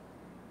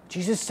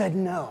 Jesus said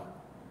no.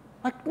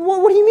 Like,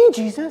 what do you mean,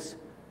 Jesus?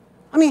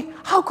 I mean,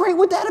 how great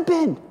would that have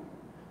been?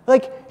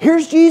 Like,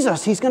 here's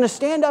Jesus. He's going to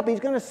stand up. He's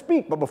going to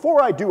speak. But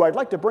before I do, I'd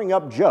like to bring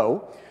up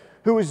Joe,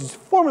 who was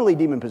formerly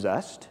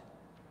demon-possessed.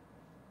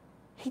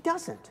 He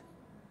doesn't.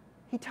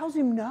 He tells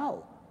him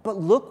no. But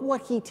look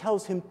what he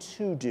tells him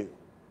to do.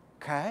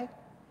 Okay?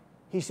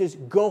 He says,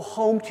 go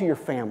home to your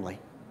family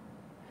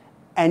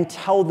and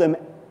tell them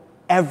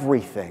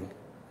everything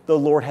the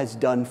Lord has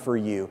done for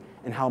you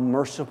and how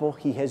merciful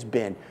He has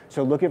been.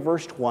 So look at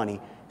verse 20.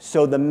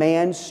 So the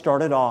man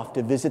started off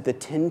to visit the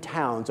 10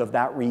 towns of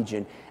that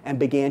region and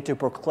began to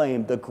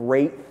proclaim the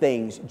great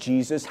things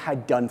Jesus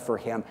had done for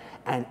him.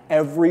 And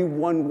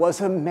everyone was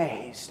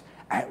amazed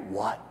at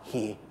what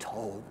He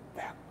told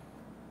them.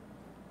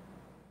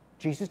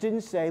 Jesus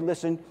didn't say,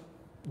 listen,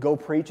 go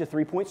preach a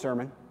 3-point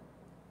sermon.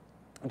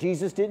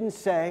 Jesus didn't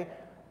say,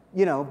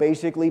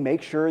 basically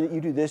make sure that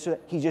you do this.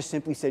 He just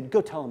simply said, go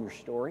tell them your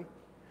story.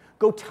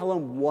 Go tell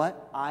them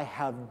what I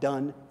have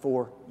done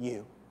for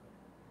you.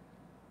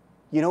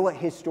 You know what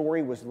his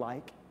story was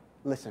like?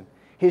 Listen,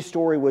 his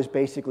story was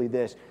basically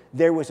this.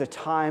 There was a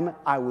time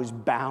I was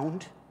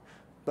bound,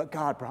 but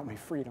God brought me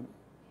freedom.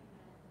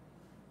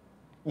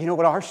 You know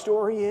what our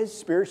story is,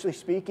 spiritually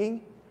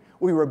speaking?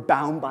 We were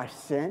bound by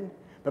sin,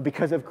 but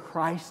because of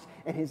Christ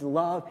and his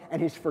love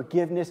and his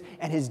forgiveness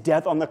and his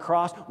death on the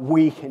cross,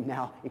 we can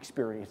now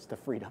experience the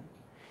freedom.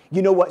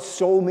 You know what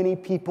so many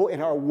people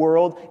in our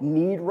world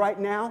need right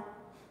now?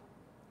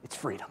 It's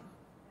freedom.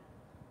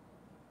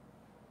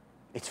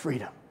 It's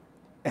freedom.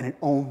 And it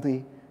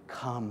only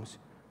comes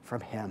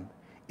from him.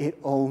 It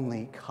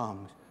only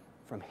comes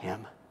from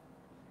him.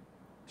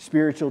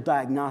 Spiritual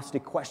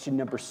diagnostic question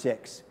number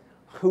 6.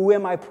 Who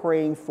am I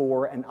praying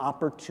for an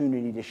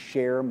opportunity to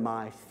share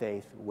my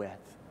faith with?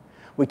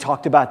 We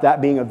talked about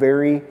that being a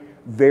very,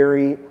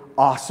 very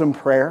awesome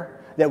prayer.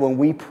 That when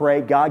we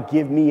pray, God,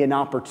 give me an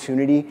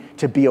opportunity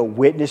to be a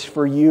witness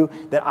for you.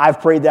 That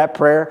I've prayed that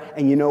prayer,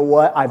 and you know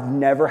what? I've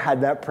never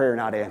had that prayer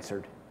not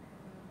answered.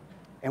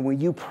 And when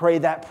you pray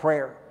that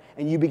prayer,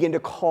 and you begin to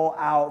call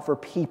out for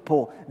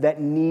people that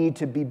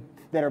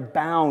are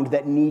bound,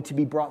 that need to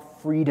be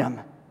brought freedom,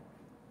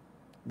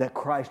 that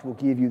Christ will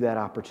give you that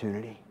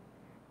opportunity.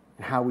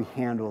 And how we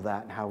handle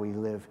that and how we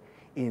live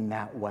in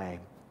that way.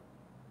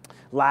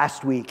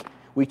 Last week,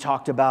 we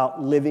talked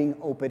about living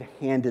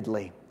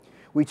open-handedly.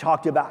 We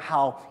talked about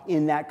how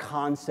in that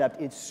concept,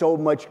 it's so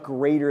much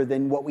greater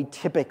than what we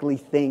typically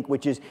think,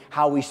 which is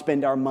how we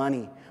spend our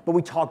money. But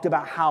we talked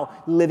about how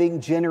living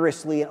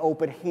generously and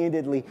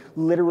open-handedly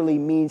literally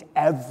means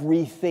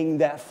everything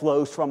that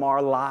flows from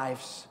our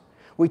lives.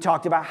 We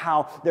talked about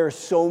how there are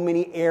so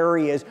many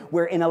areas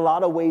where in a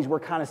lot of ways we're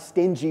kind of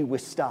stingy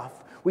with stuff.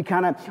 We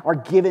kind of are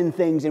given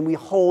things and we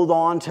hold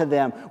on to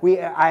them.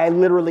 I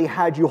literally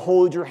had you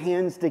hold your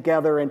hands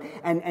together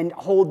and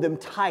hold them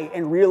tight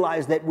and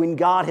realize that when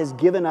God has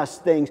given us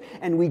things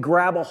and we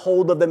grab a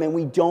hold of them and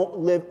we don't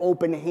live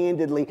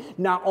open-handedly,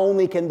 not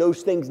only can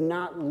those things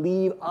not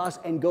leave us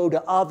and go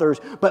to others,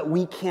 but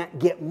we can't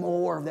get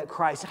more that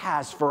Christ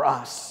has for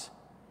us.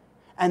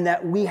 And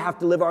that we have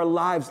to live our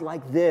lives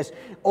like this,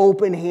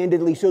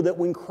 open-handedly, so that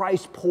when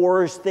Christ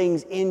pours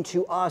things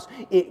into us,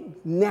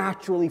 it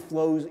naturally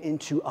flows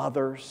into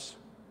others.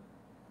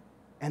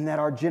 And that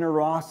our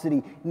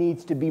generosity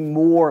needs to be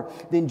more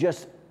than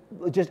just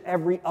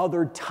every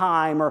other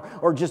time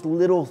or just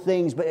little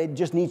things, but it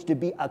just needs to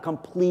be a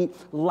complete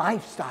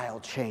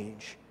lifestyle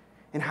change.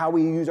 And how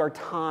we use our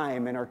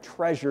time and our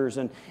treasures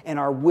and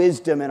our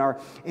wisdom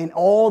and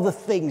all the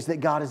things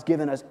that God has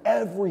given us.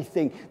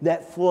 Everything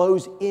that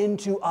flows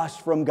into us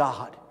from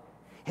God.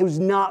 It was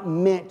not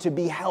meant to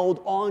be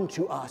held on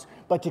to us,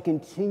 but to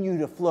continue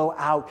to flow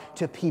out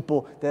to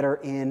people that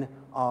are in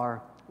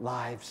our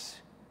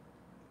lives.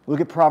 Look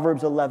at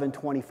Proverbs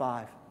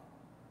 11:25.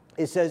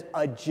 It says,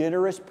 a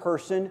generous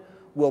person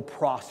will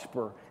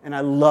prosper. And I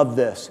love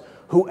this.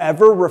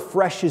 Whoever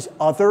refreshes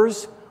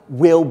others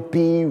will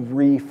be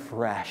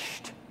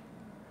refreshed.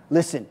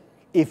 Listen,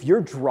 if you're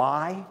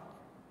dry,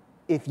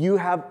 if you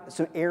have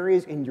some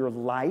areas in your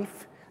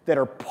life that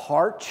are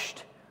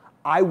parched,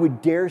 I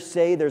would dare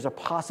say there's a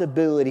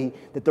possibility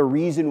that the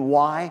reason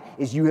why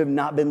is you have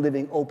not been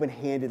living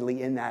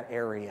open-handedly in that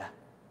area.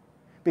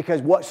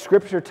 Because what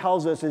Scripture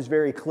tells us is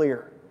very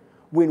clear.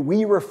 When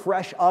we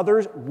refresh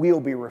others,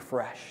 we'll be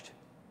refreshed.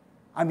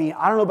 I mean,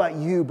 I don't know about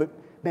you, but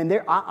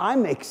man,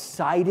 I'm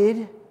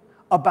excited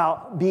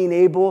about being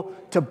able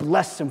to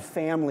bless some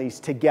families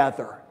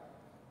together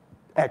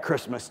at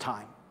Christmas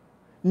time.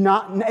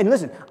 And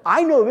listen,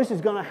 I know this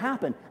is going to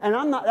happen,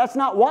 and that's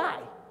not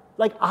why.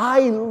 Like, I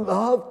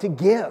love to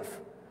give.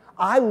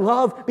 I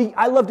love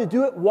to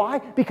do it. Why?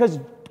 Because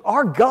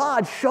our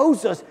God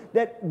shows us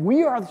that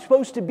we are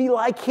supposed to be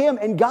like him,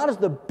 and God is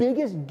the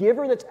biggest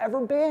giver that's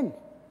ever been.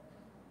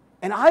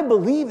 And I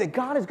believe that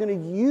God is going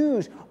to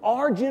use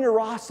our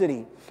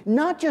generosity,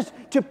 not just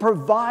to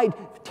provide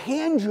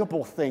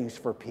tangible things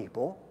for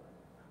people,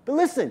 but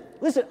listen,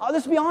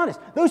 let's be honest.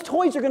 Those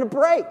toys are going to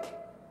break.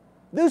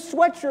 Those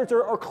sweatshirts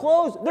or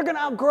clothes, they're going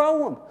to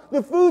outgrow them.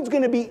 The food's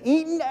going to be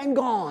eaten and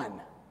gone.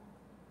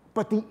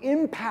 But the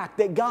impact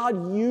that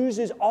God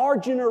uses our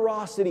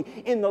generosity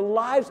in the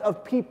lives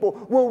of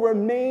people will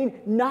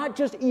remain not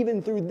just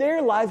even through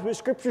their lives, but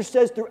Scripture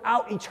says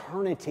throughout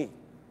eternity.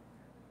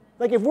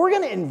 Like, if we're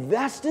going to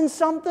invest in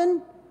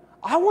something,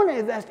 I want to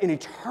invest in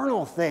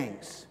eternal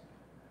things.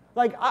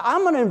 Like,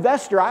 I'm an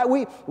investor.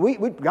 We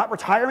got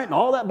retirement and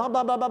all that, blah,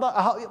 blah, blah, blah,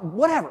 blah,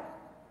 whatever.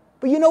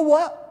 But you know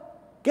what?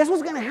 Guess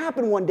what's going to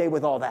happen one day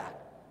with all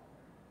that?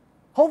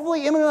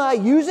 Hopefully, Emily and I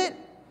use it,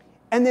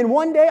 and then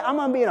one day I'm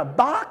going to be in a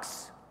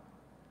box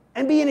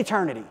and be in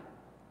eternity.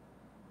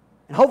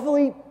 And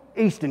hopefully,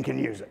 Easton can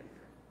use it,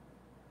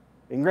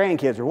 and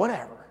grandkids or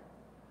whatever.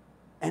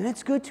 And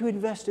it's good to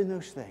invest in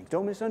those things.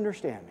 Don't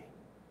misunderstand me.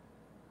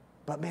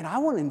 But man, I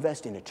want to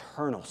invest in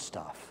eternal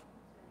stuff.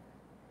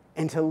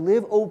 And to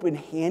live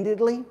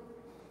open-handedly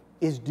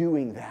is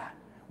doing that.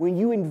 When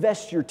you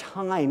invest your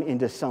time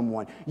into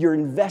someone, you're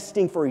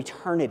investing for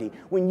eternity.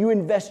 When you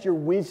invest your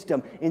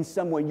wisdom in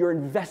someone, you're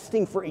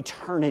investing for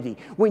eternity.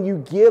 When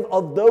you give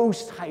of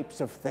those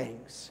types of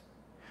things,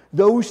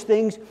 Those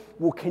things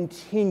will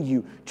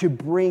continue to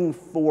bring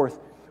forth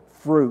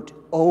fruit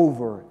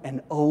over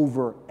and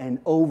over and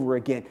over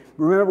again.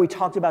 Remember, we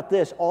talked about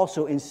this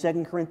also in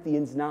 2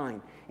 Corinthians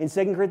 9. In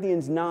 2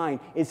 Corinthians 9,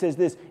 it says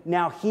this,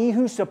 "Now he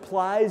who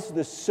supplies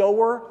the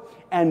sower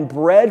and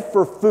bread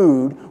for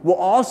food will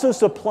also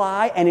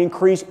supply and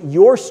increase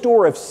your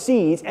store of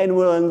seeds and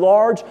will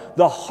enlarge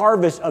the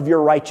harvest of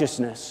your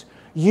righteousness.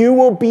 You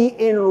will be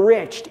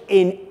enriched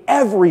in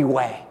every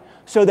way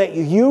so that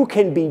you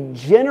can be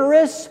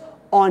generous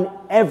on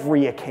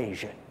every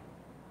occasion."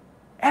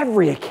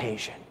 Every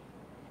occasion.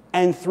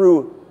 And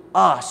through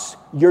us,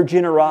 your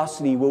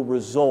generosity will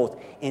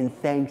result in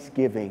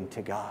thanksgiving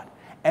to God.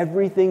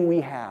 Everything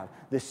we have,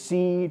 the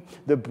seed,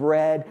 the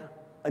bread,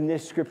 in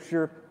this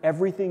scripture,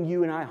 everything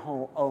you and I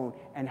own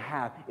and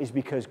have is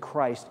because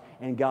Christ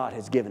and God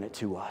has given it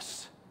to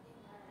us.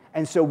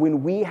 And so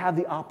when we have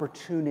the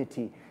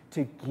opportunity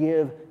to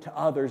give to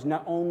others,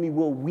 not only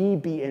will we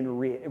be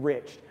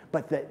enriched,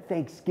 but that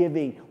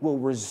thanksgiving will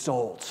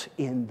result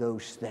in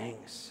those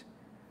things.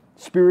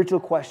 Spiritual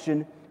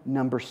question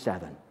number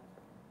 7.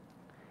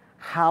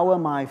 How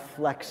am I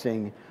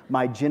flexing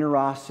my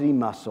generosity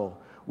muscle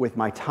with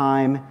my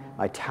time,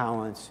 my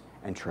talents,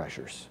 and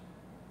treasures?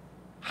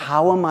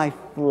 How am I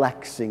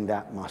flexing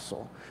that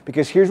muscle?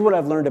 Because here's what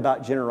I've learned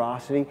about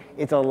generosity.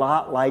 It's a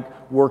lot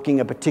like working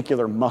a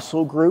particular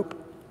muscle group.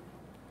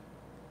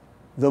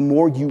 The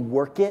more you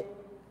work it,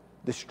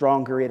 the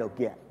stronger it'll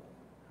get.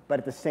 But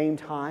at the same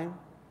time,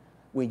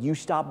 when you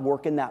stop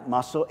working that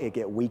muscle, it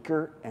gets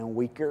weaker and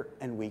weaker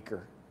and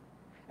weaker.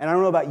 And I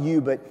don't know about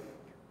you, but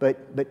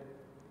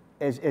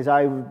as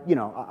I'm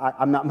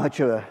not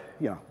much of a,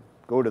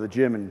 go to the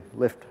gym and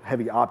lift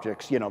heavy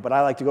objects, but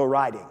I like to go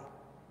riding.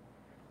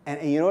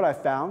 And you know what I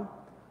found?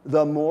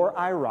 The more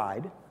I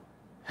ride,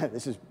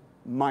 this is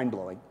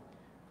mind-blowing,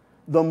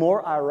 the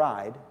more I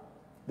ride,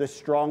 the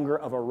stronger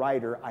of a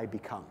rider I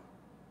become.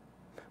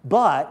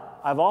 But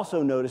I've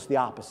also noticed the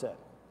opposite.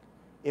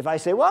 If I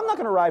say, well, I'm not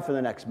going to ride for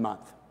the next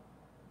month,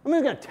 I'm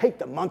just going to take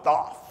the month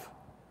off.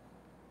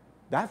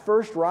 That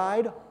first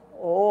ride,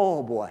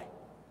 oh boy,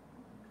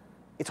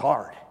 it's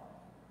hard.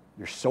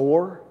 You're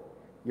sore.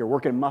 You're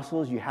working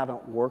muscles you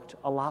haven't worked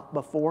a lot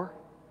before.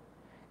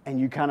 And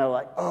you kind of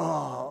like,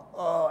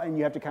 and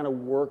you have to kind of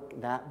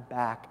work that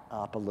back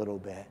up a little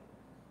bit.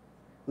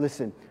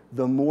 Listen,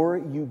 the more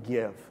you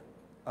give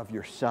of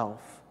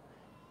yourself,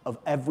 of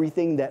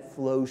everything that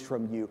flows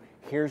from you,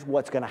 here's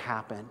what's going to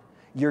happen.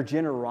 Your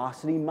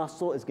generosity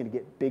muscle is going to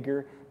get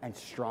bigger and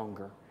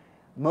stronger.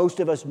 Most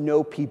of us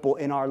know people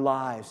in our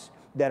lives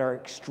that are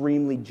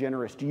extremely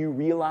generous. Do you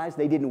realize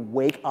they didn't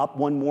wake up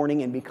one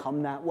morning and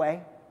become that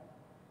way?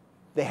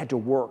 They had to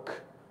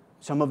work,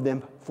 some of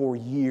them for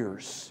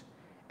years.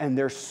 And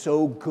they're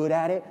so good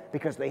at it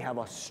because they have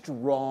a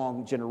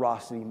strong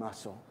generosity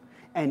muscle.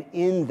 And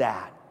in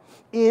that,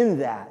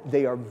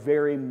 they are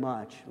very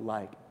much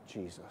like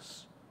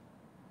Jesus.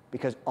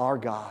 Because our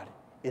God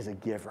is a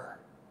giver.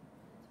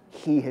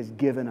 He has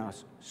given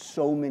us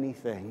so many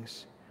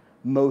things,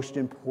 most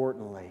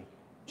importantly,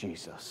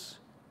 Jesus.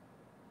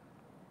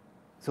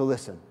 So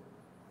listen,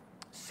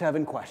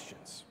 7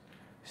 questions,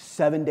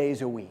 7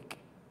 days a week.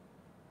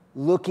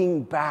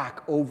 Looking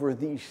back over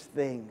these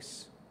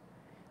things,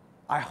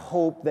 I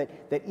hope that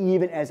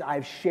even as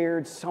I've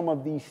shared some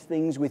of these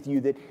things with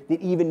you, that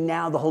even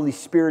now the Holy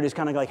Spirit is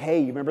kind of like, hey,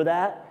 you remember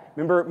that?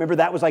 Remember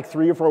that was like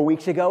 3 or 4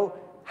 weeks ago?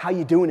 How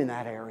you doing in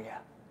that area?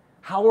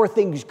 How are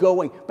things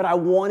going? But I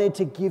wanted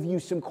to give you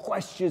some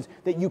questions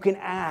that you can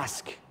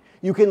ask.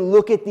 You can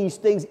look at these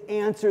things,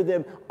 answer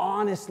them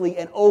honestly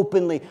and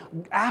openly.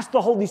 Ask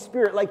the Holy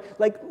Spirit,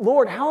 like,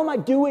 Lord, how am I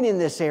doing in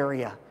this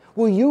area?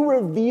 Will you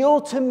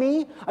reveal to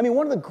me? I mean,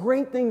 one of the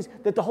great things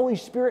that the Holy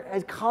Spirit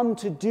has come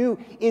to do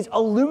is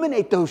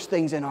illuminate those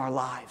things in our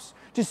lives,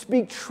 to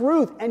speak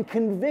truth and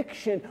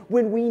conviction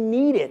when we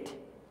need it.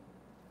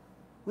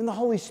 When the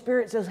Holy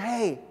Spirit says,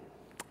 hey,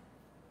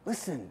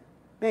 listen,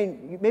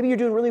 man, maybe you're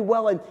doing really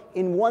well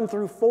in 1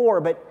 through 4,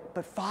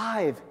 but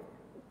 5,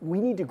 we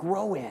need to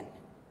grow in.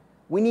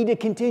 We need to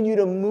continue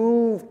to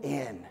move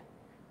in.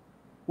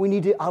 We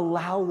need to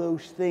allow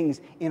those things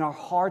in our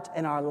hearts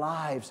and our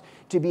lives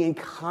to be in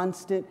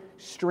constant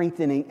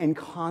strengthening and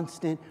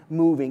constant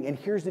moving. And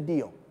here's the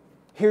deal.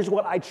 Here's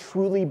what I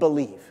truly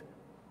believe.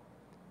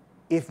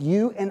 If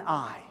you and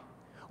I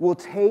will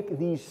take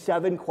these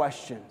 7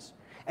 questions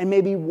and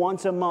maybe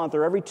once a month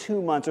or every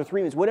 2 months or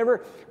 3 months,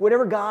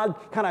 whatever God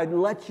kind of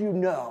lets you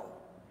know,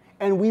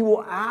 and we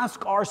will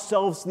ask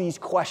ourselves these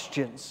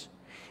questions.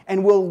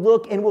 And we'll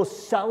look and we'll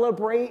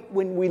celebrate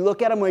when we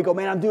look at them and we go,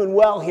 man, I'm doing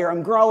well here.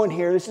 I'm growing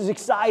here. This is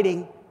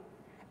exciting.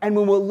 And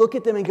when we'll look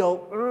at them and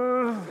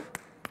go,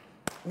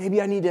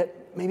 maybe I need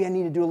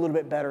to do a little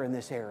bit better in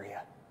this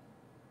area.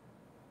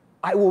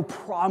 I will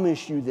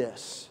promise you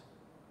this,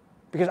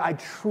 because I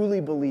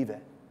truly believe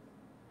it.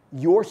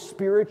 Your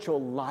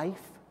spiritual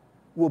life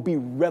will be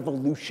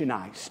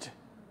revolutionized.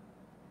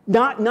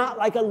 Not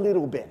like a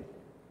little bit,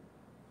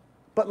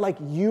 but like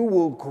you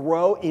will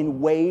grow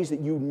in ways that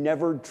you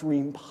never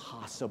dreamed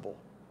possible.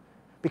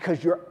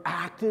 because you're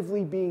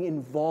actively being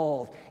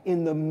involved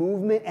in the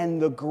movement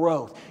and the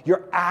growth.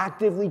 You're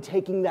actively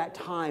taking that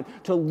time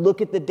to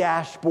look at the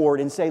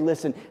dashboard and say,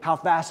 listen, how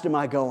fast am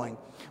I going?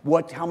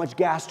 How much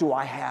gas do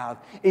I have?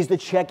 Is the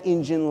check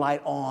engine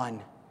light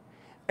on?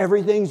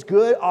 Everything's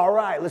good? All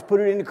right, let's put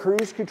it into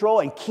cruise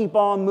control and keep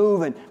on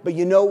moving. But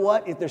you know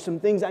what? If there's some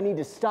things I need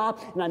to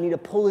stop and I need to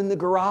pull in the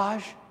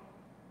garage,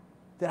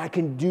 that I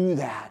can do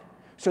that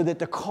so that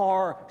the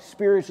car,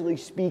 spiritually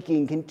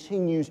speaking,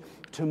 continues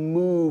to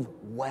move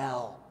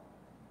well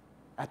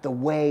at the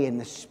way and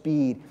the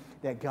speed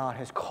that God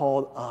has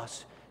called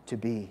us to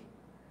be.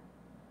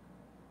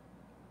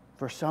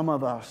 For some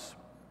of us,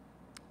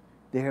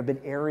 there have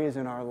been areas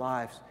in our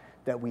lives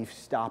that we've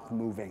stopped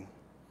moving.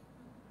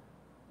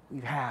 We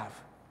have.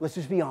 Let's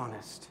just be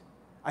honest.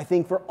 I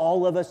think for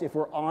all of us, if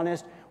we're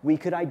honest, we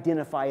could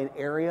identify an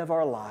area of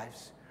our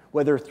lives,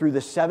 whether through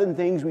the 7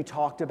 things we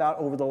talked about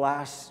over the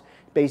last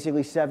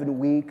basically 7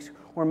 weeks,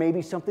 or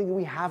maybe something that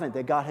we haven't,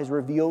 that God has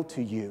revealed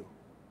to you,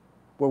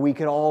 where we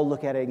could all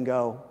look at it and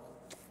go,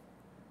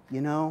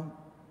 you know,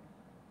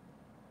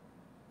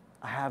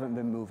 I haven't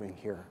been moving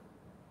here.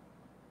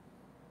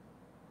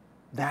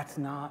 That's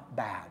not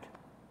bad.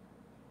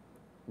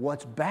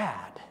 What's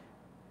bad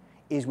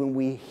is when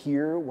we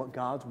hear what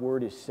God's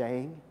Word is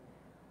saying,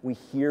 we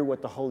hear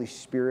what the Holy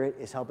Spirit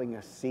is helping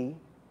us see,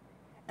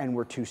 and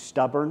we're too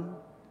stubborn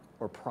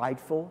or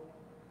prideful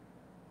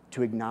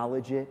to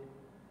acknowledge it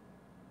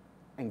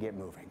and get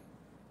moving.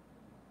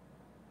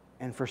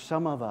 And for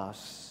some of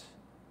us,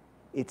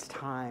 it's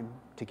time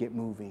to get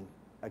moving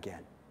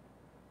again.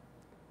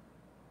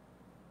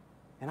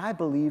 And I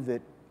believe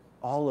that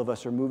all of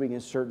us are moving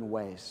in certain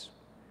ways.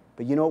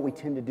 But you know what we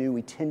tend to do?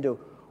 We tend to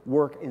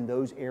work in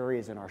those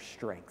areas in our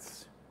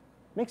strengths.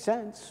 Makes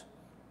sense.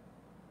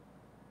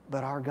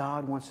 But our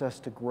God wants us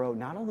to grow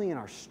not only in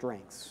our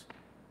strengths,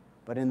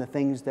 but in the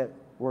things that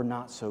we're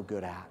not so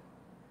good at.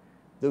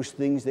 Those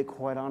things that,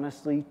 quite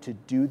honestly, to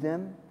do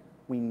them,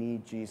 we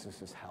need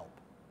Jesus' help.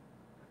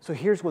 So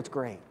here's what's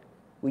great.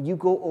 When you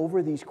go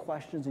over these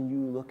questions and you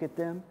look at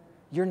them,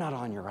 you're not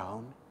on your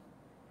own.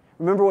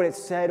 Remember what it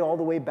said all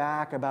the way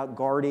back about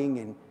guarding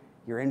and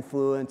your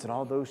influence and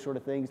all those sort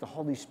of things? The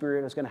Holy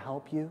Spirit is going to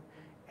help you.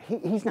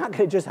 He's not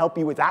going to just help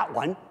you with that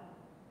one.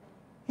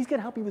 He's going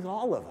to help you with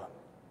all of them.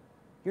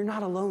 You're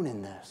not alone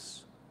in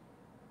this.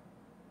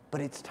 But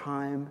it's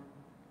time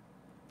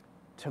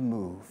to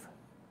move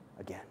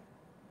again.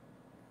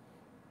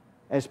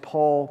 As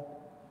Paul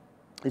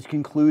is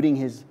concluding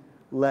his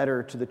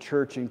letter to the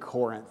church in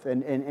Corinth,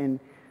 and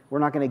we're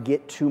not going to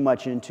get too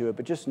much into it,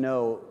 but just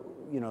know,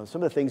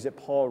 some of the things that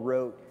Paul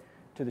wrote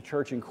to the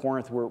church in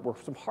Corinth were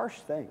some harsh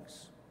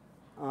things.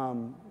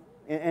 And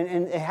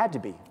it had to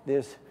be.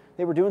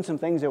 They were doing some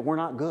things that were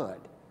not good.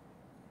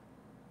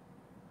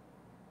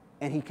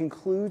 And he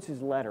concludes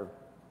his letter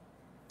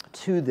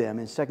to them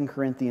in 2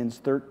 Corinthians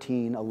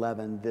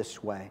 13:11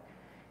 this way.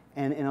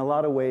 And in a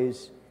lot of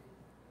ways,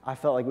 I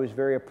felt like it was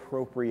very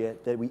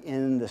appropriate that we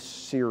end the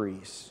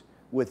series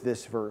with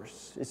this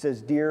verse. It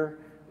says, "Dear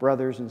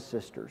brothers and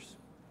sisters,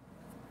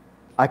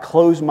 I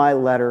close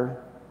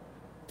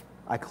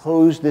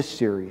this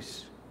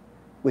series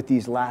with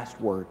these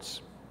last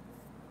words.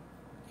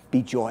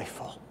 Be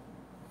joyful.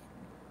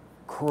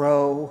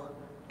 Grow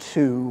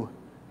to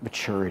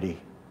maturity.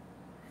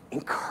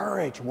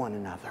 Encourage one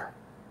another.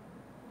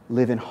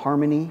 Live in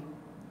harmony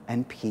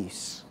and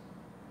peace.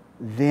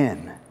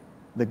 Then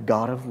the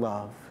God of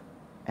love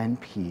and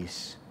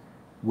peace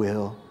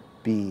will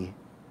be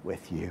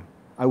with you."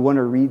 I want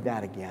to read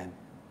that again.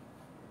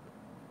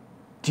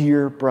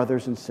 Dear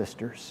brothers and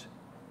sisters,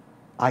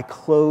 I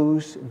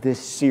close this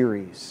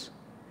series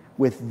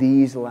with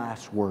these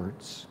last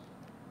words.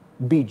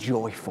 Be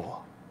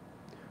joyful.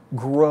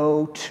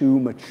 Grow to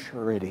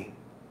maturity.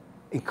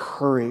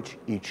 Encourage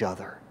each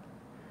other.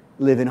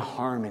 Live in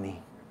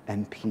harmony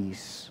and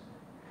peace.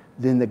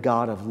 Then the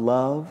God of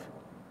love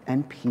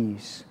and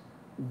peace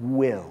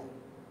will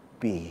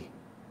be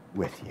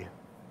with you.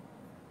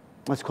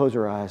 Let's close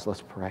our eyes.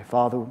 Let's pray.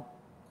 Father,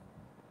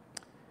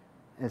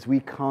 as we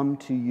come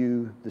to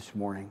you this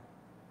morning,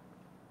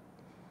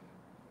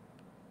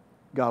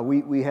 God,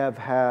 we have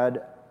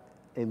had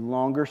a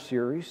longer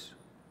series,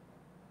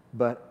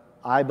 but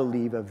I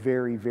believe a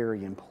very,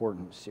 very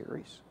important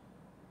series.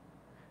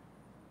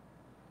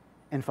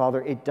 And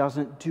Father, it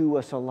doesn't do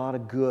us a lot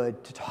of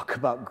good to talk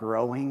about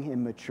growing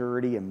in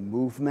maturity and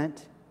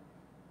movement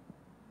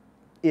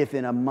if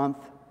in a month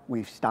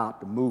we've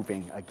stopped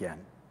moving again.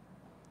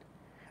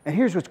 And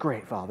here's what's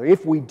great, Father.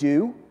 If we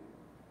do,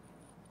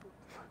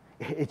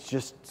 it's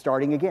just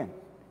starting again.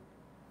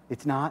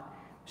 It's not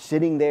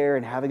sitting there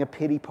and having a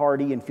pity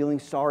party and feeling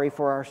sorry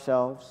for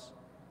ourselves.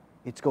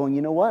 It's going,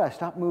 you know what? I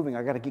stopped moving.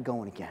 I got to get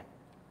going again.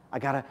 I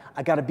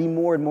got to be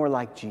more and more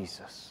like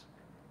Jesus.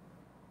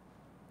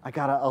 I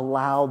got to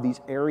allow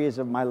these areas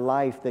of my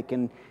life that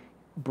can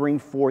bring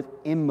forth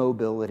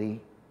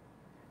immobility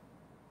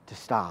to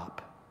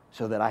stop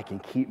so that I can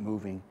keep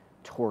moving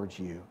towards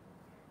you.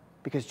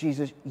 Because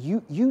Jesus,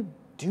 you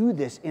do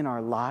this in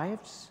our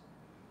lives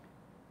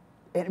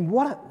And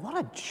what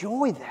a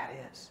joy that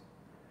is.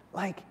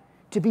 Like,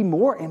 to be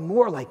more and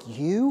more like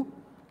you.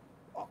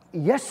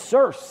 Yes,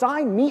 sir,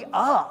 sign me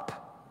up.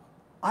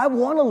 I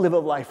want to live a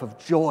life of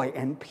joy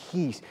and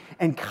peace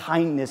and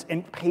kindness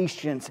and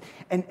patience.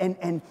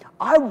 And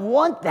I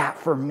want that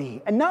for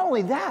me. And not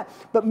only that,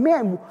 but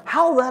man,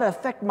 how will that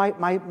affect my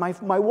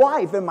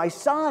wife and my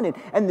son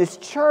and this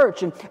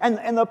church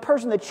and the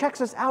person that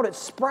checks us out at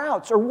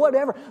Sprouts or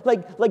whatever.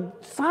 Like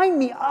sign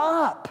me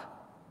up.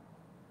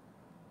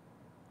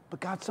 But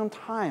God,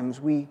 sometimes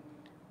we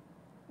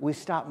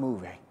stop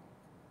moving.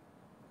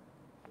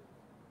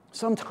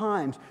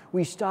 Sometimes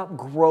we stop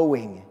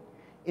growing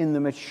in the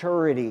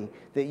maturity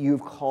that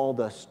you've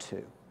called us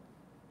to.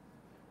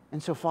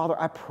 And so, Father,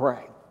 I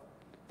pray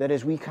that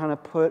as we kind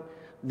of put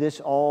this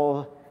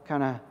all,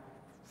 kind of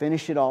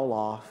finish it all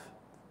off,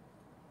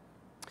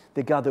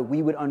 that God, that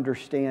we would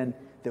understand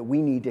that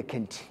we need to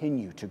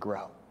continue to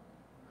grow,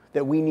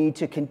 that we need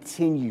to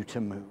continue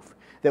to move,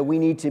 that we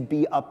need to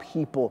be a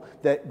people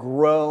that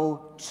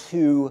grow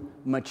to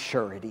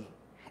maturity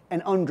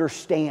and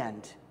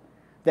understand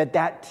that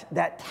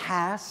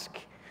task,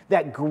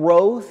 that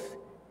growth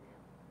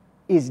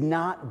is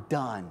not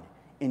done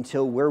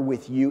until we're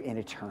with you in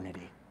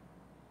eternity.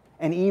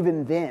 And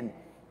even then,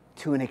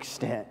 to an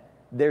extent,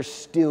 there's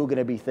still going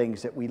to be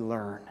things that we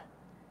learn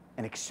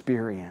and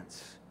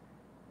experience.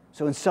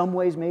 So in some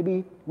ways,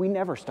 maybe we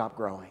never stop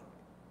growing.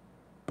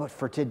 But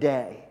for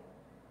today,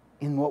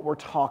 in what we're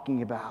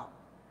talking about,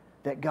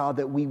 that God,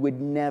 that we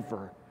would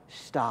never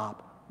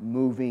stop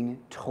moving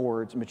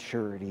towards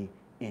maturity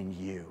in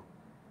you,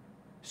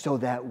 so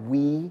that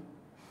we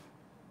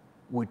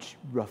would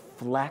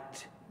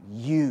reflect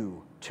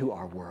you to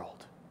our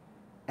world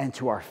and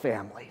to our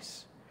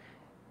families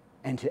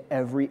and to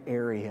every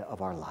area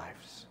of our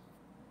lives.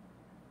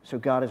 So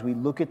God, as we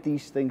look at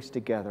these things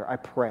together, I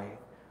pray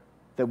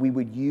that we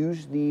would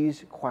use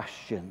these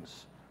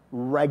questions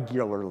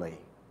regularly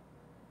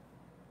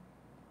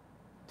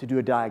to do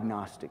a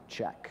diagnostic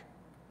check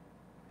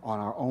on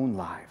our own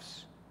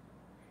lives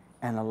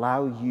and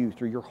allow you,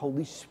 through your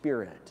Holy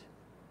Spirit,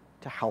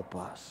 to help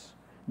us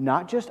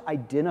not just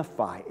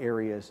identify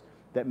areas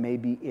that may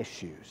be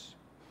issues,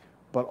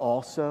 but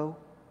also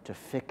to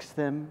fix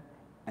them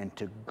and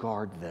to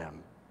guard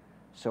them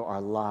so our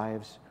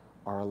lives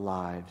are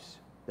lives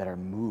that are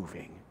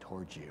moving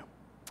towards you.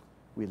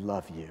 We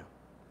love you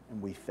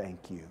and we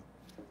thank you.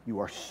 You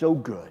are so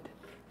good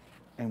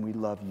and we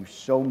love you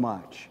so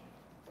much.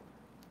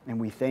 And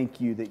we thank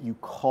you that you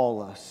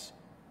call us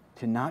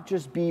to not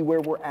just be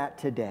where we're at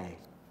today,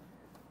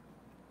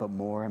 but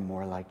more and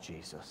more like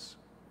Jesus.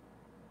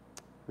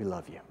 We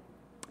love you.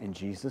 In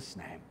Jesus'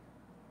 name,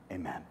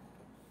 amen.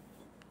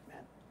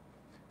 Amen.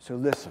 So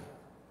listen.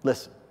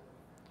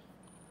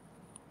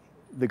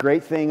 The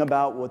great thing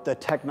about what the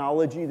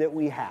technology that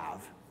we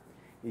have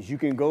is you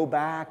can go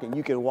back and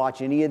you can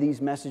watch any of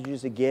these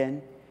messages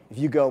again. If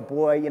you go,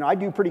 boy, I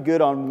do pretty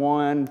good on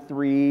 1,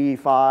 3,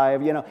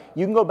 5, you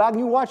can go back and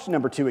you watch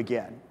number 2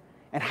 again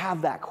and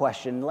have that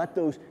question. Let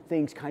those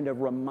things kind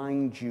of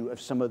remind you of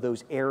some of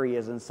those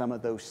areas and some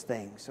of those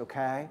things,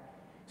 okay?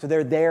 So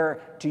they're there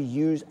to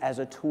use as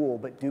a tool,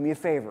 but do me a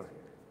favor.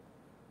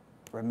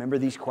 Remember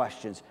these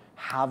questions.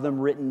 Have them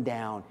written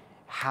down.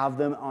 Have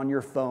them on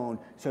your phone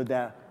so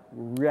that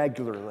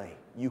regularly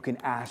you can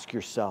ask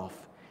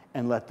yourself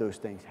and let those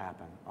things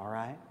happen, all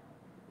right?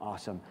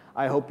 Awesome.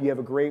 I hope you have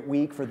a great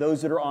week. For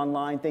those that are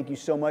online, thank you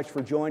so much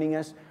for joining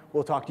us.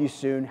 We'll talk to you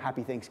soon.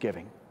 Happy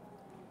Thanksgiving.